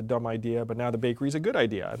bakery was a dumb idea, but now the bakery is a good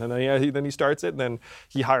idea. And then he starts it, and then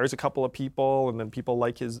he hires a couple of people, and then people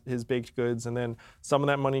like his baked goods, and then some of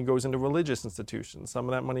that money goes into religious institutions. Some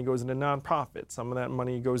of that money goes into nonprofits. Some of that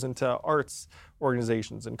money goes into arts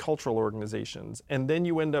organizations and cultural organizations. And then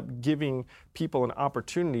you end up giving people an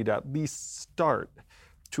opportunity to at least start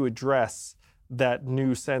to address that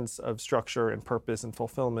new sense of structure and purpose and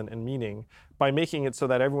fulfillment and meaning by making it so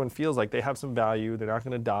that everyone feels like they have some value, they're not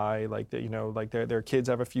going to die, their kids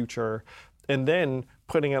have a future, and then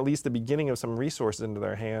putting at least the beginning of some resources into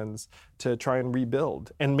their hands to try and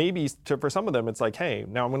rebuild. And maybe for some of them, it's like, hey,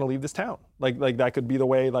 now I'm going to leave this town. Like that could be the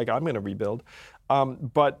way I'm going to rebuild.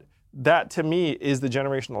 But that, to me, is the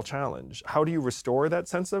generational challenge. How do you restore that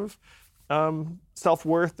sense of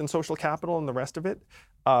self-worth and social capital and the rest of it?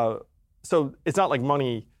 So it's not like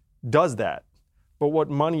money does that, but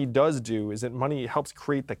what money does do is that money helps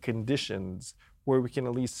create the conditions where we can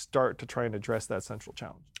at least start to try and address that central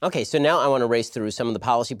challenge. Okay, so now I want to race through some of the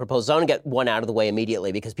policy proposals. I want to get one out of the way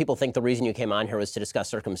immediately, because people think the reason you came on here was to discuss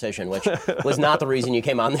circumcision, which was not the reason you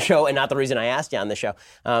came on the show and not the reason I asked you on the show.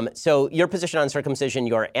 So your position on circumcision,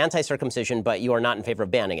 you're anti-circumcision, but you are not in favor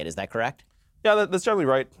of banning it. Is that correct? Yeah, that's generally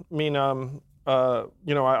right. I mean,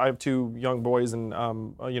 I have two young boys, and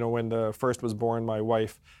when the first was born, my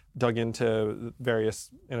wife dug into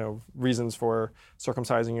various reasons for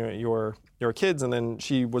circumcising your kids, and then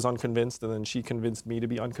she was unconvinced, and then she convinced me to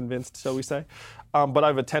be unconvinced, shall we say. But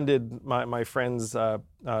I've attended my friends'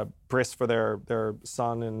 bris for their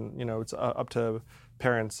son, and it's up to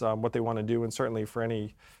parents what they want to do, and certainly for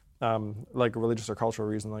any like a religious or cultural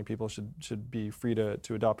reason. Like people should be free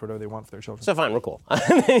to adopt whatever they want for their children. So fine, we're cool.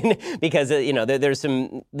 Because there's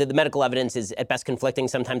some the medical evidence is at best conflicting.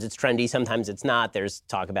 Sometimes it's trendy, sometimes it's not. There's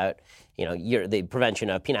talk about the prevention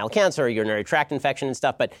of penile cancer, urinary tract infection, and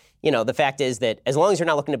stuff. But the fact is that as long as you're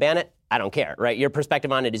not looking to ban it, I don't care, right? Your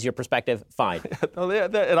perspective on it is your perspective. Fine.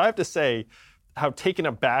 And I have to say, how taken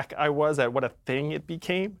aback I was at what a thing it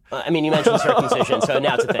became. You mentioned circumcision, so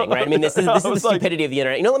now it's a thing, right? This is the stupidity of the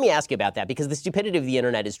internet. Let me ask you about that, because the stupidity of the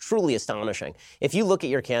internet is truly astonishing. If you look at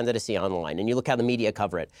your candidacy online and you look how the media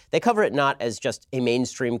cover it, they cover it not as just a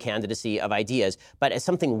mainstream candidacy of ideas, but as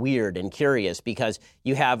something weird and curious, because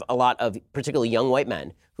you have a lot of particularly young white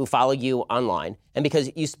men who follow you online, and because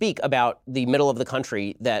you speak about the middle of the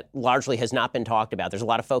country that largely has not been talked about. There's a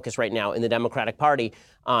lot of focus right now in the Democratic Party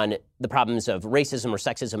on the problems of racism or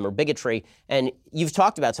sexism or bigotry, and you've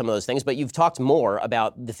talked about some of those things, but you've talked more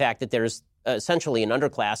about the fact that there's essentially an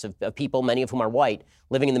underclass of people, many of whom are white,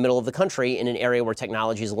 living in the middle of the country in an area where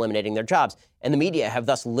technology is eliminating their jobs. And the media have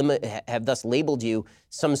thus labeled you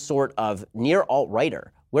some sort of near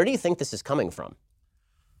alt-righter. Where do you think this is coming from?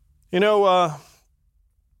 I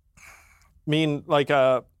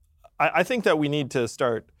think that we need to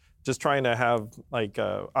start just trying to have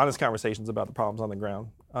honest conversations about the problems on the ground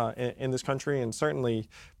in this country, and certainly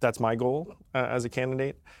that's my goal as a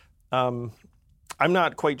candidate. I'm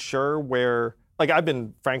not quite sure where. I've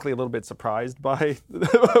been frankly a little bit surprised by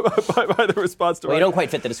the response to it. Well, you don't quite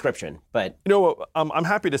fit the description, but I'm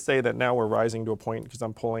happy to say that now we're rising to a point, because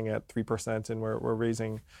I'm polling at 3%, and we're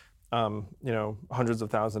raising hundreds of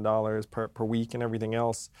thousands of dollars per week and everything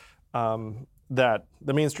else. That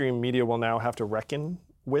the mainstream media will now have to reckon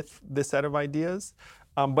with this set of ideas.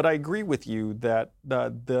 But I agree with you that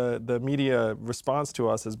the media response to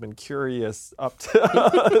us has been curious up to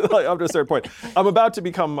up to a certain point. I'm about to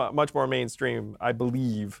become much more mainstream, I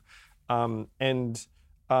believe, it's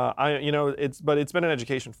been an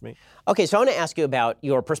education for me. Okay, so I want to ask you about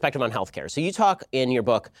your perspective on healthcare. So you talk in your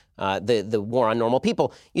book, The War on Normal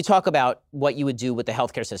People, you talk about what you would do with the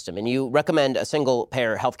healthcare system, and you recommend a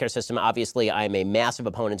single-payer healthcare system. Obviously, I'm a massive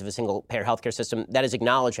opponent of a single-payer healthcare system. That is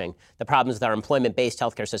acknowledging the problems with our employment-based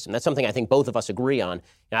healthcare system. That's something I think both of us agree on.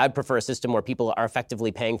 Now, I'd prefer a system where people are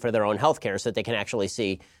effectively paying for their own healthcare so that they can actually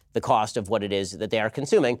see the cost of what it is that they are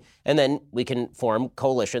consuming. And then we can form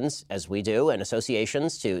coalitions, as we do, and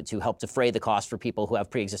associations to help defray the cost for people who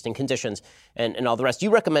have pre-existing conditions and all the rest.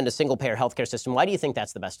 You recommend a single-payer healthcare system. Why do you think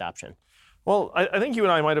that's the best option? Well, I think you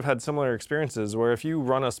and I might have had similar experiences where if you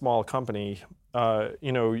run a small company,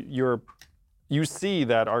 you see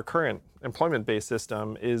that our current employment-based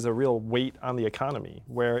system is a real weight on the economy,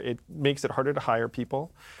 where it makes it harder to hire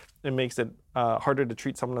people. It makes it harder to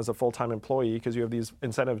treat someone as a full-time employee because you have these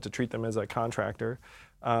incentives to treat them as a contractor.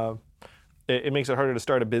 It makes it harder to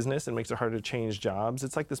start a business. It makes it harder to change jobs.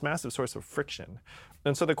 It's like this massive source of friction.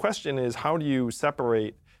 And so the question is, how do you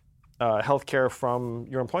separate healthcare from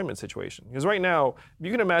your employment situation? Because right now,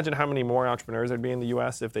 you can imagine how many more entrepreneurs there'd be in the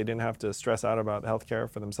U.S. if they didn't have to stress out about healthcare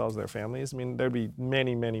for themselves and their families. There'd be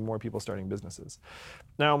many, many more people starting businesses.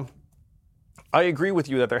 Now, I agree with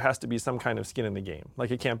you that there has to be some kind of skin in the game.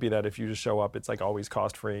 It can't be that if you just show up, it's always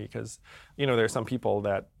cost-free, because there are some people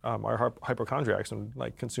that are hypochondriacs and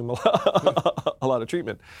consume a lot of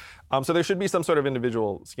treatment. So there should be some sort of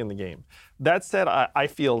individual skin in the game. That said, I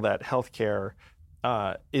feel that healthcare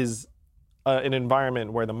is an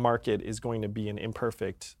environment where the market is going to be an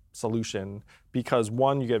imperfect solution, because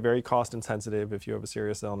one, you get very cost insensitive if you have a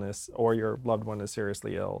serious illness or your loved one is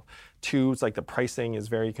seriously ill. Two, it's the pricing is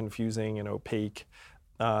very confusing and opaque,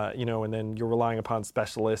 and then you're relying upon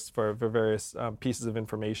specialists for various pieces of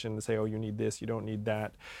information to say, oh, you need this, you don't need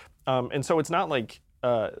that. And so it's not like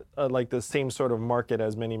the same sort of market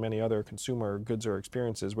as many other consumer goods or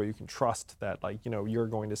experiences where you can trust that you're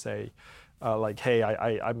going to say hey,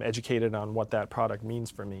 I'm educated on what that product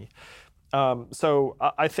means for me. So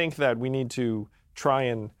I think that we need to try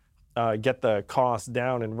and get the costs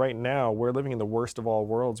down. And right now, we're living in the worst of all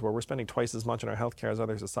worlds, where we're spending twice as much on our healthcare as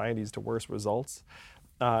other societies to worse results.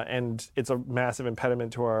 And it's a massive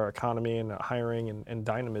impediment to our economy and hiring and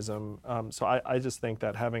dynamism. So I just think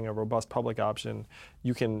that having a robust public option,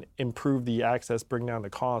 you can improve the access, bring down the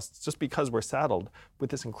costs, just because we're saddled with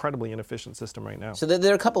this incredibly inefficient system right now. So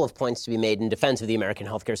there are a couple of points to be made in defense of the American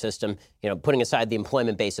healthcare system, putting aside the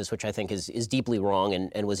employment basis, which I think is deeply wrong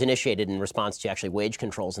and was initiated in response to actually wage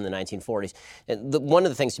controls in the 1940s. One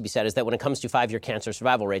of the things to be said is that when it comes to 5-year cancer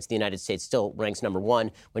survival rates, the United States still ranks number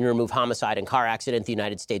one. When you remove homicide and car accident, the United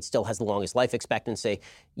United States still has the longest life expectancy.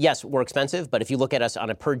 Yes, we're expensive, but if you look at us on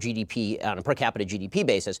a per capita GDP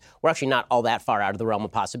basis, we're actually not all that far out of the realm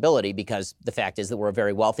of possibility, because the fact is that we're a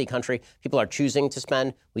very wealthy country. People are choosing to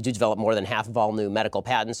spend. We do develop more than half of all new medical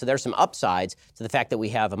patents. So there's some upsides to the fact that we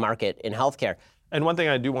have a market in healthcare. And one thing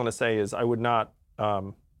I do want to say is I would not,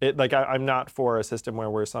 I'm not for a system where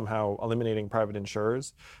we're somehow eliminating private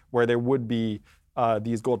insurers, where there would be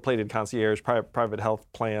these gold-plated concierge private health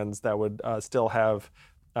plans that would still have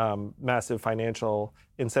massive financial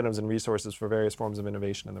incentives and resources for various forms of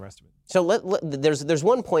innovation and the rest of it. So there's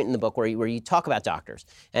one point in the book where you talk about doctors.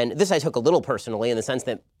 And this I took a little personally in the sense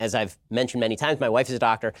that, as I've mentioned many times, my wife is a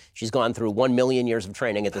doctor. She's gone through 1 million years of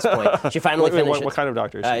training at this point. She finally finished. What kind of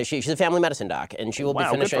doctor is she? She's a family medicine doc, and she will be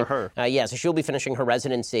finishing. Good for her. So she'll be finishing her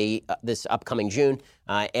residency this upcoming June.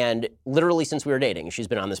 And literally since we were dating, she's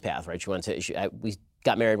been on this path, right? We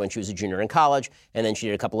got married when she was a junior in college, and then she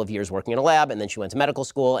did a couple of years working in a lab, and then she went to medical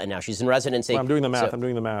school, and now she's in residency. Well, I'm doing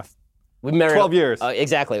the math. We've married 12 years.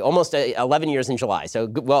 Exactly. Almost 11 years in July. So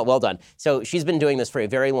well done. So she's been doing this for a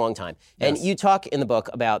very long time. And you talk in the book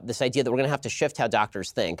about this idea that we're going to have to shift how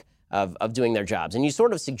doctors think of doing their jobs. And you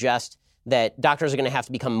sort of suggest that doctors are going to have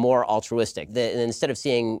to become more altruistic. That instead of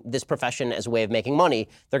seeing this profession as a way of making money,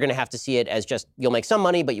 they're going to have to see it as just, you'll make some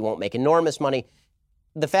money, but you won't make enormous money.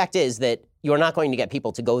 The fact is that you're not going to get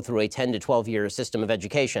people to go through a 10 to 12 year system of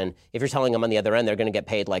education if you're telling them on the other end they're going to get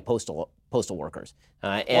paid like postal workers.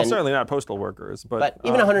 Well, certainly not postal workers, but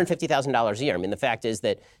even $150,000 a year. I mean, the fact is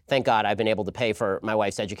that, thank God, I've been able to pay for my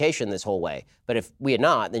wife's education this whole way. But if we had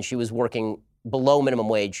not, then she was working below minimum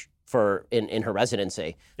wage in her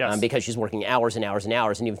residency, because she's working hours and hours and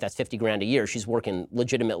hours, and even if that's $50,000 a year, she's working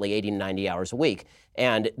legitimately 80 to 90 hours a week.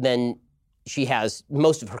 And then she has,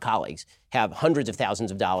 most of her colleagues have hundreds of thousands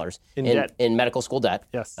of dollars in medical school debt,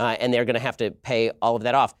 and they're going to have to pay all of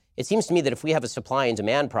that off. It seems to me that if we have a supply and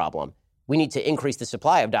demand problem, we need to increase the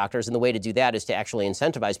supply of doctors, and the way to do that is to actually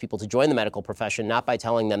incentivize people to join the medical profession, not by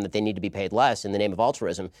telling them that they need to be paid less in the name of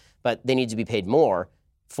altruism, but they need to be paid more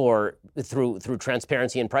through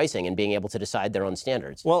transparency and pricing and being able to decide their own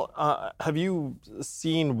standards. Well, have you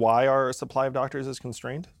seen why our supply of doctors is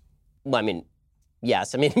constrained? Well, I mean,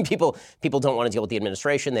 yes. I mean, people don't want to deal with the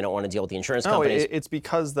administration. They don't want to deal with the insurance companies. It's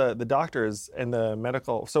because the doctors and the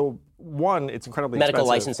medical. So one, it's incredibly expensive. Medical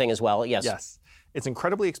licensing as well. Yes. Yes, it's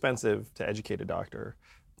incredibly expensive to educate a doctor,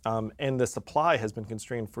 and the supply has been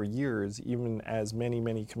constrained for years, even as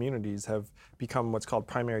many communities have become what's called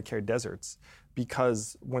primary care deserts.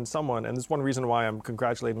 Because when someone, and this is one reason why I'm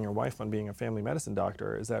congratulating your wife on being a family medicine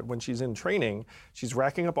doctor, is that when she's in training, she's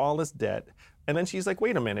racking up all this debt, and then she's like,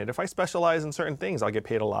 wait a minute, if I specialize in certain things, I'll get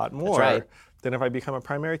paid a lot more than if I become a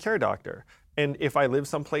primary care doctor. And if I live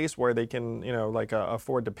someplace where they can,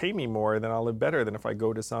 afford to pay me more, then I'll live better than if I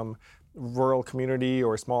go to some rural community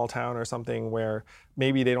or small town or something where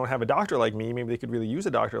maybe they don't have a doctor like me, maybe they could really use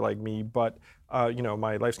a doctor like me, but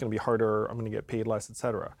my life's going to be harder, I'm going to get paid less, et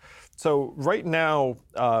cetera. So right now,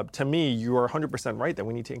 to me, you are 100% right that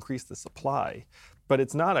we need to increase the supply. But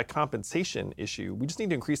it's not a compensation issue. We just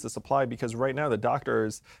need to increase the supply because right now the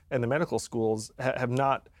doctors and the medical schools have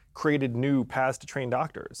not created new paths to train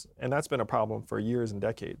doctors. And that's been a problem for years and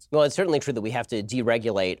decades. Well, it's certainly true that we have to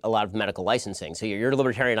deregulate a lot of medical licensing. So you're a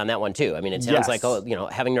libertarian on that one too. I mean, it sounds like,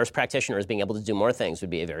 having nurse practitioners being able to do more things would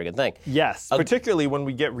be a very good thing. Yes, particularly when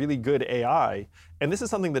we get really good AI. And this is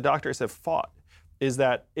something the doctors have fought, is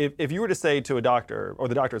that if you were to say to a doctor, or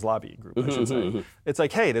the doctor's lobbying group, I should say, it's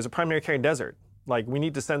like, hey, there's a primary care desert. Like, we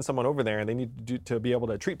need to send someone over there and they need to be able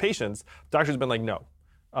to treat patients. Doctors have been like, no.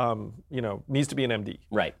 Needs to be an MD.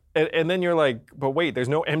 Right. And then you're like, but wait, there's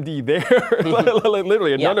no MD there.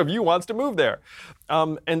 Literally, and none of you wants to move there.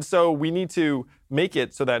 And so we need to make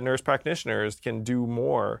it so that nurse practitioners can do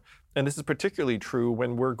more. And this is particularly true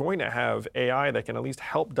when we're going to have AI that can at least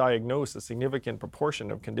help diagnose a significant proportion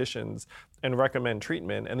of conditions and recommend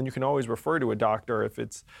treatment. And then you can always refer to a doctor if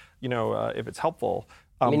it's helpful.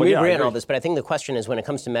 I mean, we agree on all this, but I think the question is, when it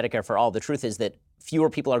comes to Medicare for All, the truth is that fewer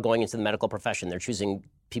people are going into the medical profession. They're choosing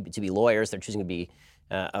to be lawyers. They're choosing to be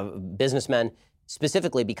businessmen,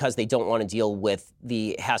 specifically because they don't want to deal with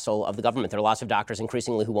the hassle of the government. There are lots of doctors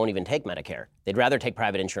increasingly who won't even take Medicare. They'd rather take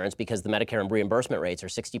private insurance because the Medicare and reimbursement rates are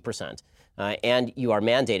 60%. And you are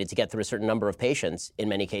mandated to get through a certain number of patients, in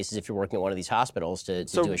many cases, if you're working at one of these hospitals, to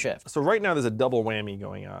do a shift. So right now there's a double whammy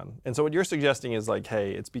going on. And so what you're suggesting is like,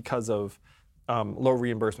 hey, it's because of low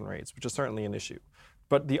reimbursement rates, which is certainly an issue.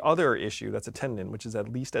 But the other issue that's attendant, which is at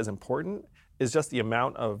least as important, is just the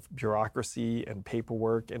amount of bureaucracy and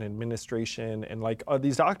paperwork and administration. And like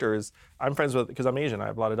these doctors, I'm friends with, because I'm Asian, I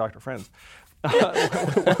have a lot of doctor friends,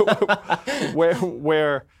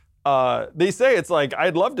 where they say it's like,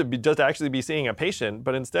 I'd love to just actually be seeing a patient,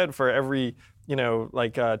 but instead for every, 10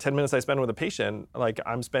 minutes I spend with a patient, like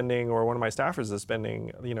I'm spending, or one of my staffers is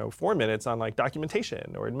spending, 4 minutes on like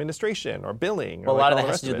documentation or administration or billing. Well, or a lot like of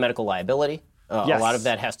that has to do with medical liability. Yes. A lot of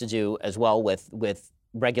that has to do as well with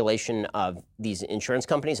regulation of these insurance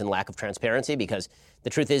companies and lack of transparency, because the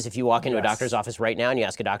truth is, if you walk into a doctor's office right now and you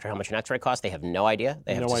ask a doctor how much an x-ray costs, they have no idea.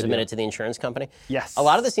 They have to submit it to the insurance company. Yes. A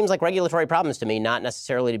lot of this seems like regulatory problems to me, not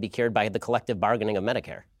necessarily to be cured by the collective bargaining of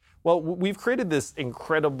Medicare. Well, we've created this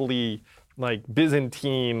incredibly like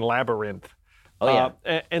Byzantine labyrinth. Oh,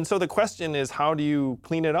 yeah. And so the question is, how do you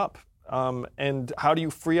clean it up? And how do you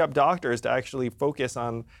free up doctors to actually focus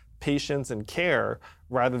on patients and care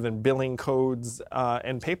rather than billing codes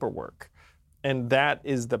and paperwork? And that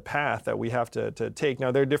is the path that we have to take.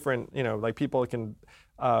 Now, there are different, like people can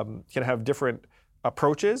have different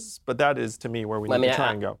approaches, but that is, to me, where we need to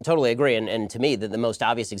try and go. I totally agree. And to me, the most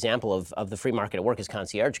obvious example of the free market at work is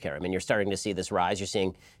concierge care. I mean, you're starting to see this rise. You're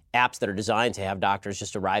seeing apps that are designed to have doctors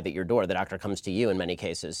just arrive at your door. The doctor comes to you in many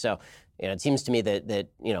cases. So, it seems to me that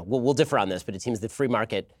we'll differ on this, but it seems that free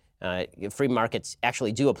markets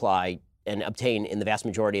actually do apply and obtain in the vast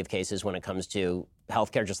majority of cases when it comes to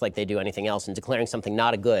healthcare, just like they do anything else. And declaring something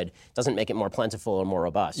not a good doesn't make it more plentiful or more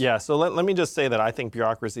robust. Yeah, so let me just say that I think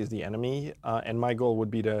bureaucracy is the enemy, and my goal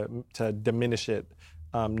would be to diminish it,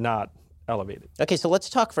 not elevate it. Okay, so let's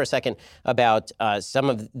talk for a second about some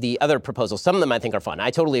of the other proposals. Some of them I think are fun.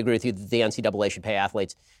 I totally agree with you that the NCAA should pay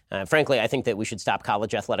athletes. Frankly, I think that we should stop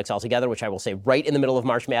college athletics altogether, which I will say right in the middle of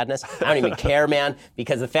March Madness. I don't even care, man,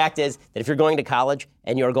 because the fact is that if you're going to college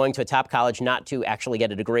and you're going to a top college not to actually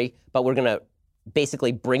get a degree, but we're going to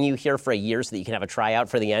basically bring you here for a year so that you can have a tryout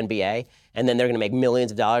for the NBA, and then they're going to make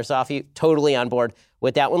millions of dollars off you. Totally on board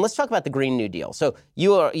with that one. Let's talk about the Green New Deal. So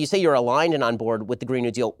you say you're aligned and on board with the Green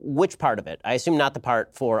New Deal. Which part of it? I assume not the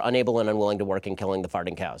part for unable and unwilling to work and killing the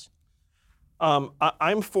farting cows.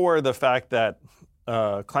 I'm for the fact that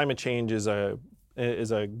climate change is a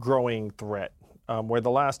growing threat, where the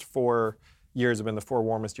last 4 years have been the 4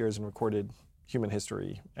 warmest years in recorded human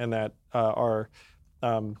history, and that our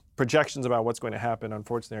projections about what's going to happen,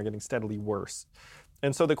 unfortunately, are getting steadily worse.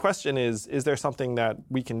 And so the question is there something that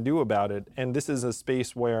we can do about it? And this is a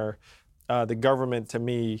space where the government, to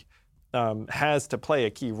me, has to play a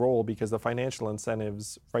key role, because the financial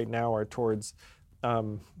incentives right now are towards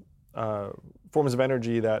forms of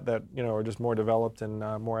energy that are just more developed and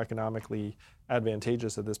more economically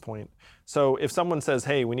advantageous at this point. So if someone says,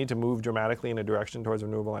 hey, we need to move dramatically in a direction towards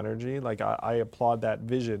renewable energy, like I applaud that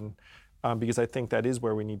vision, because I think that is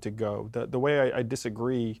where we need to go. The way I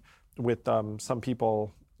disagree with some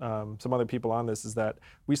other people on this is that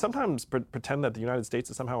we sometimes pretend that the United States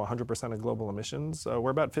is somehow 100% of global emissions.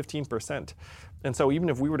 We're about 15%. And so even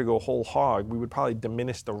if we were to go whole hog, we would probably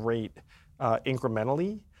diminish the rate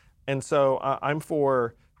incrementally. And so I'm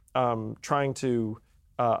for trying to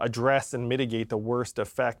address and mitigate the worst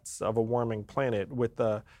effects of a warming planet with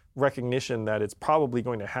the recognition that it's probably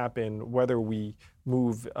going to happen whether we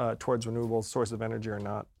move towards renewable sources of energy or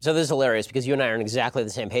not. So this is hilarious, because you and I are on exactly the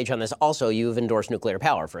same page on this. Also, you've endorsed nuclear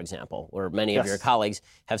power, for example, where many of your colleagues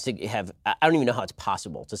have, I don't even know how it's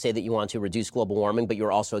possible to say that you want to reduce global warming, but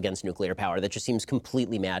you're also against nuclear power. That just seems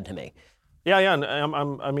completely mad to me. Yeah.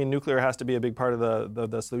 I mean, nuclear has to be a big part of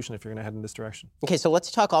the solution if you're going to head in this direction. Okay, so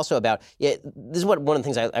let's talk also about, this is one of the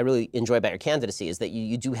things I really enjoy about your candidacy, is that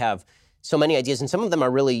you do have so many ideas, and some of them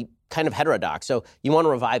are really kind of heterodox. So you want to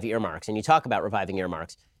revive earmarks, and you talk about reviving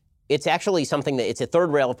earmarks. It's actually something that, it's a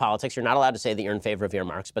third rail of politics. You're not allowed to say that you're in favor of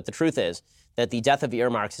earmarks, but the truth is that the death of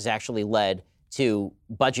earmarks has actually led to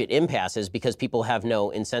budget impasses because people have no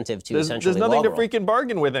incentive to essentially There's nothing to log roll. freaking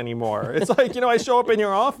bargain with anymore. It's like, I show up in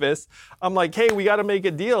your office, I'm like, hey, we got to make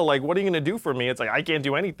a deal. Like, what are you going to do for me? It's like, I can't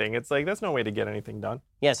do anything. It's like, that's no way to get anything done.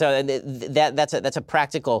 Yeah, so that's a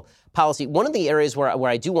practical policy. One of the areas where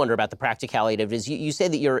I do wonder about the practicality of it is you say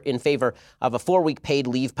that you're in favor of a 4-week paid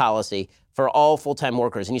leave policy for all full-time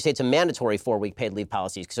workers, and you say it's a mandatory 4-week paid leave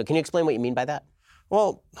policy. So can you explain what you mean by that?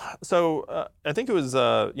 Well, so I think it was,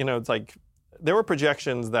 it's like, there were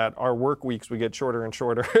projections that our work weeks would get shorter and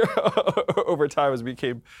shorter over time as we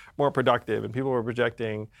became more productive, and people were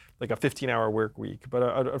projecting like a 15-hour work week. But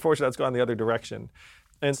unfortunately, that's gone the other direction.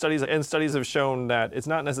 And studies have shown that it's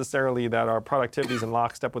not necessarily that our productivity is in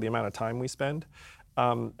lockstep with the amount of time we spend.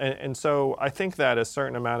 And so I think that a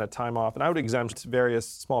certain amount of time off, and I would exempt various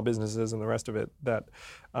small businesses and the rest of it, that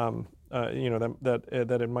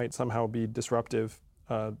that it might somehow be disruptive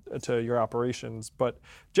to your operations. But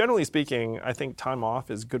generally speaking, I think time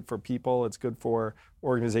off is good for people. It's good for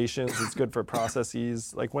organizations. It's good for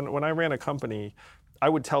processes. Like when I ran a company, I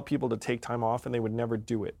would tell people to take time off and they would never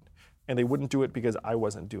do it. and they wouldn't do it because I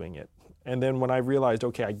wasn't doing it. And then when I realized,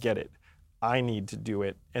 okay, I get it, I need to do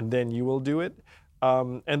it, and then you will do it.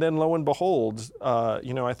 And then lo and behold,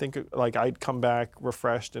 I think like I'd come back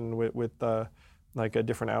refreshed and with like a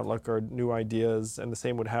different outlook or new ideas, and the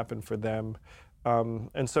same would happen for them.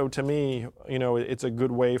 And so to me, it's a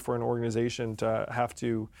good way for an organization to have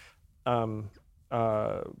to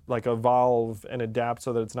like evolve and adapt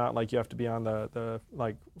so that it's not like you have to be on the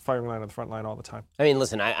like firing line or the front line all the time. I mean,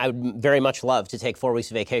 listen, I would very much love to take 4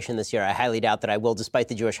 weeks of vacation this year. I highly doubt that I will, despite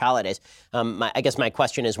the Jewish holidays. I guess my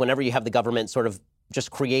question is, whenever you have the government sort of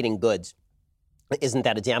just creating goods, isn't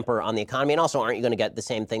that a damper on the economy? And also, aren't you going to get the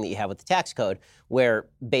same thing that you have with the tax code, where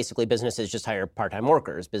basically businesses just hire part-time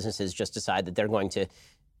workers? Businesses just decide that they're going to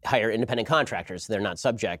hire independent contractors. So they're not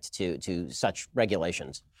subject to such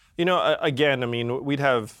regulations. Again, I mean, we'd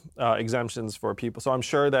have exemptions for people. So I'm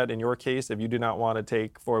sure that in your case, if you do not want to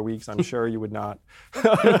take 4 weeks, I'm sure you would not. I'm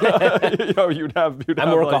a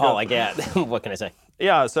workaholic, yeah. What can I say?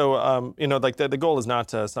 Yeah, so, like the goal is not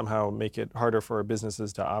to somehow make it harder for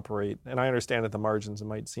businesses to operate. And I understand at the margins it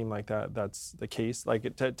might seem like that's the case.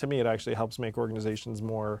 Like, to me, it actually helps make organizations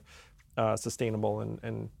more sustainable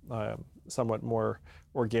and somewhat more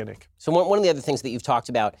organic. So one of the other things that you've talked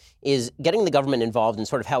about is getting the government involved in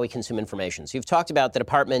sort of how we consume information. So you've talked about the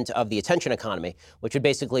Department of the Attention Economy, which would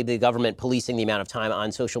basically be the government policing the amount of time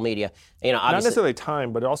on social media. Not necessarily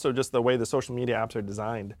time, but also just the way the social media apps are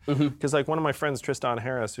designed. Because like one of my friends, Tristan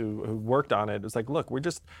Harris, who worked on it, was like, look,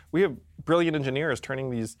 we have brilliant engineers turning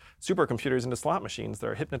these supercomputers into slot machines.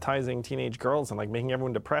 They're hypnotizing teenage girls and like making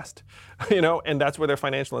everyone depressed, and that's where their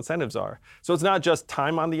financial incentives are. So it's not just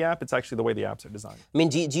time on the app, it's actually the way the apps are designed. I mean,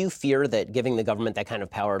 do you fear that giving the government that kind of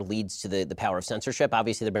power leads to the power of censorship?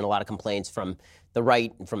 Obviously, there have been a lot of complaints from the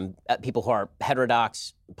right, from people who are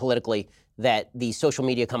heterodox politically, that the social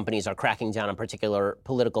media companies are cracking down on particular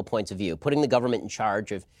political points of view. Putting the government in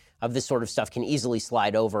charge of this sort of stuff can easily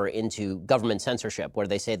slide over into government censorship, where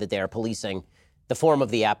they say that they are policing the form of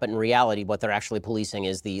the app, but in reality, what they're actually policing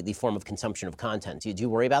is the form of consumption of content. Do you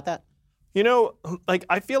worry about that?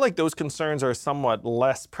 I feel like those concerns are somewhat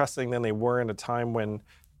less pressing than they were in a time when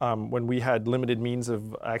we had limited means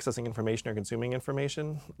of accessing information or consuming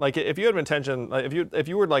information. Like if you had intention, like if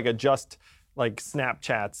you were like adjust like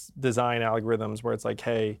Snapchat's design algorithms where it's like,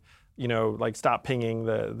 hey, like stop pinging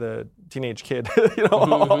the teenage kid,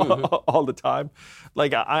 all the time.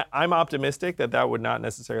 Like I'm optimistic that would not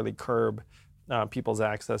necessarily curb people's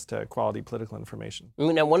access to quality political information.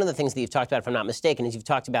 Now, one of the things that you've talked about, if I'm not mistaken, is you've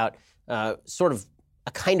talked about sort of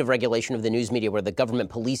a kind of regulation of the news media where the government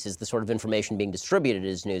polices the sort of information being distributed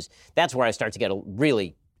as news. That's where I start to get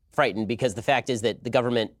really frightened, because the fact is that the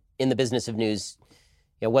government in the business of news,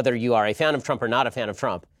 whether you are a fan of Trump or not a fan of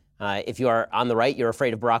Trump, if you are on the right, you're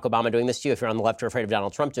afraid of Barack Obama doing this to you. If you're on the left, you're afraid of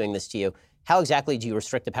Donald Trump doing this to you. How exactly do you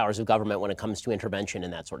restrict the powers of government when it comes to intervention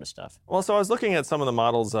and that sort of stuff? Well, so I was looking at some of the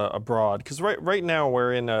models abroad, because right now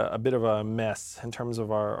we're in a bit of a mess in terms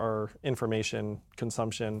of our information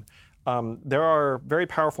consumption. There are very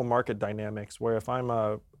powerful market dynamics where if I'm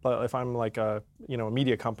like a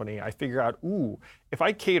media company, I figure out, if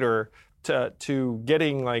I cater to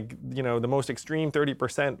getting like the most extreme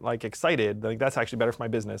 30% like excited, like that's actually better for my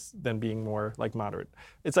business than being more like moderate.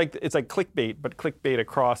 It's like clickbait, but clickbait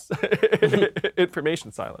across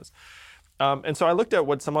information silos. And so I looked at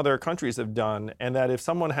what some other countries have done, and that if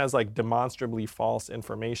someone has like demonstrably false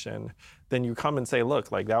information, then you come and say,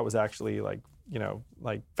 look, like that was actually like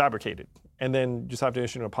fabricated, and then you just have to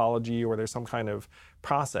issue an apology or there's some kind of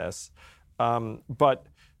process. But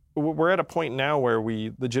we're at a point now where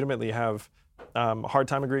we legitimately have a hard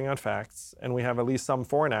time agreeing on facts, and we have at least some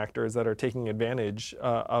foreign actors that are taking advantage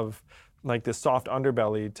of like this soft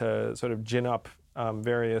underbelly to sort of gin up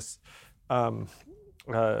various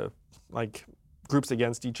like groups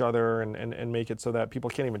against each other and make it so that people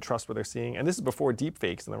can't even trust what they're seeing. And this is before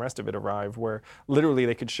deepfakes and the rest of it arrive, where literally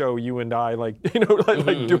they could show you and I like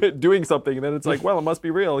doing something, and then it's like, well, it must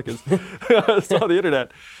be real because it's on the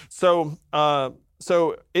internet. So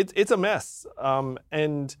it's a mess,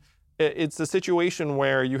 and it's a situation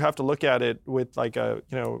where you have to look at it with like a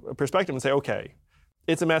perspective and say, okay,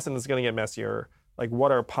 it's a mess and it's going to get messier. Like,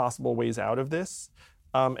 what are possible ways out of this?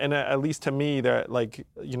 And at least to me, that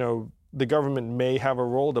the government may have a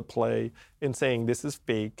role to play in saying this is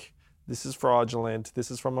fake, this is fraudulent,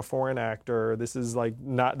 this is from a foreign actor, this is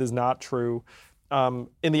not true. In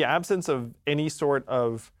the absence of any sort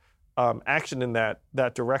of action in that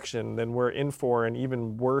direction, then we're in for an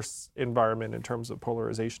even worse environment in terms of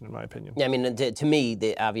polarization, in my opinion. Yeah, I mean, to me,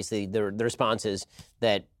 obviously, the response is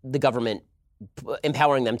that the government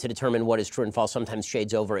empowering them to determine what is true and false sometimes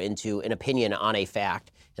shades over into an opinion on a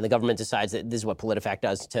fact. And the government decides that this is what PolitiFact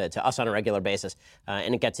does to us on a regular basis.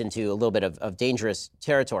 And it gets into a little bit of dangerous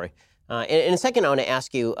territory. In a second, I want to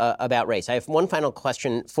ask you about race. I have one final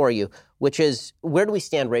question for you, which is, where do we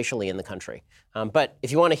stand racially in the country? But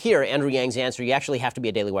if you want to hear Andrew Yang's answer, you actually have to be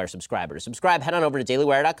a Daily Wire subscriber. To subscribe, head on over to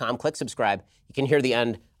dailywire.com, click subscribe. You can hear the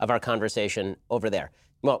end of our conversation over there.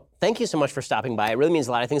 Well, thank you so much for stopping by. It really means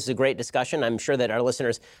a lot. I think this is a great discussion. I'm sure that our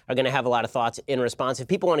listeners are going to have a lot of thoughts in response. If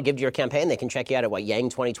people want to give to your campaign, they can check you out at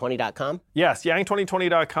yang2020.com? Yes,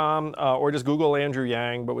 yang2020.com, or just Google Andrew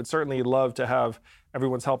Yang, but would certainly love to have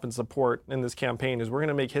everyone's help and support in this campaign, as we're going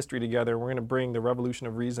to make history together. We're going to bring the revolution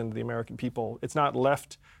of reason to the American people. It's not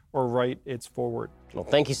left or right, it's forward. Well,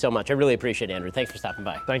 thank you so much. I really appreciate it, Andrew. Thanks for stopping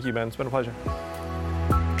by. Thank you, Ben. It's been a pleasure.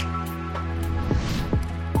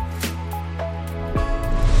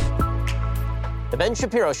 The Ben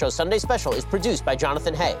Shapiro Show Sunday Special is produced by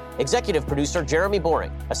Jonathan Hay, executive producer Jeremy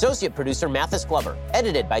Boring, associate producer Mathis Glover,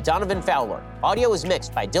 edited by Donovan Fowler. Audio is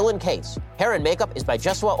mixed by Dylan Case. Hair and makeup is by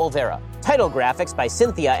Jesua Olvera. Title graphics by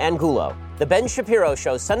Cynthia Angulo. The Ben Shapiro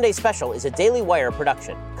Show Sunday Special is a Daily Wire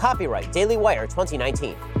production. Copyright Daily Wire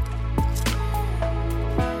 2019.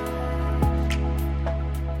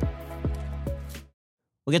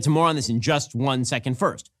 We'll get to more on this in just 1 second.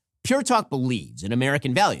 First, Pure Talk believes in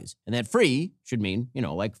American values, and that free should mean,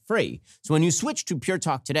 like free. So when you switch to Pure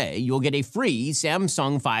Talk today, you'll get a free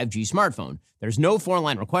Samsung 5G smartphone. There's no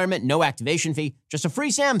 4-line requirement, no activation fee, just a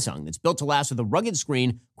free Samsung that's built to last with a rugged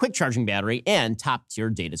screen, quick charging battery, and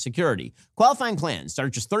top-tier data security. Qualifying plans start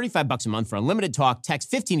at just $35 a month for unlimited talk,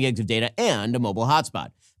 text, 15 gigs of data, and a mobile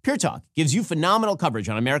hotspot. Pure Talk gives you phenomenal coverage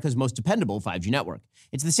on America's most dependable 5G network.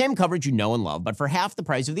 It's the same coverage you know and love, but for half the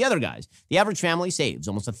price of the other guys. The average family saves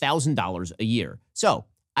almost $1,000 a year. So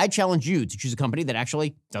I challenge you to choose a company that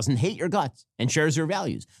actually doesn't hate your guts and shares your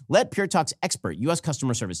values. Let Pure Talk's expert U.S.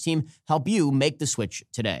 customer service team help you make the switch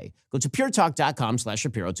today. Go to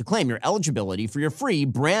puretalk.com/Shapiro to claim your eligibility for your free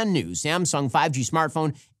brand new Samsung 5G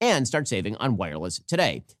smartphone and start saving on wireless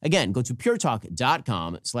today. Again, go to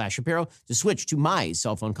puretalk.com/Shapiro to switch to my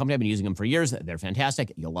cell phone company. I've been using them for years. They're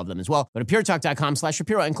fantastic. You'll love them as well. Go to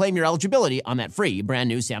puretalk.com/Shapiro and claim your eligibility on that free brand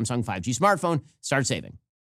new Samsung 5G smartphone. Start saving.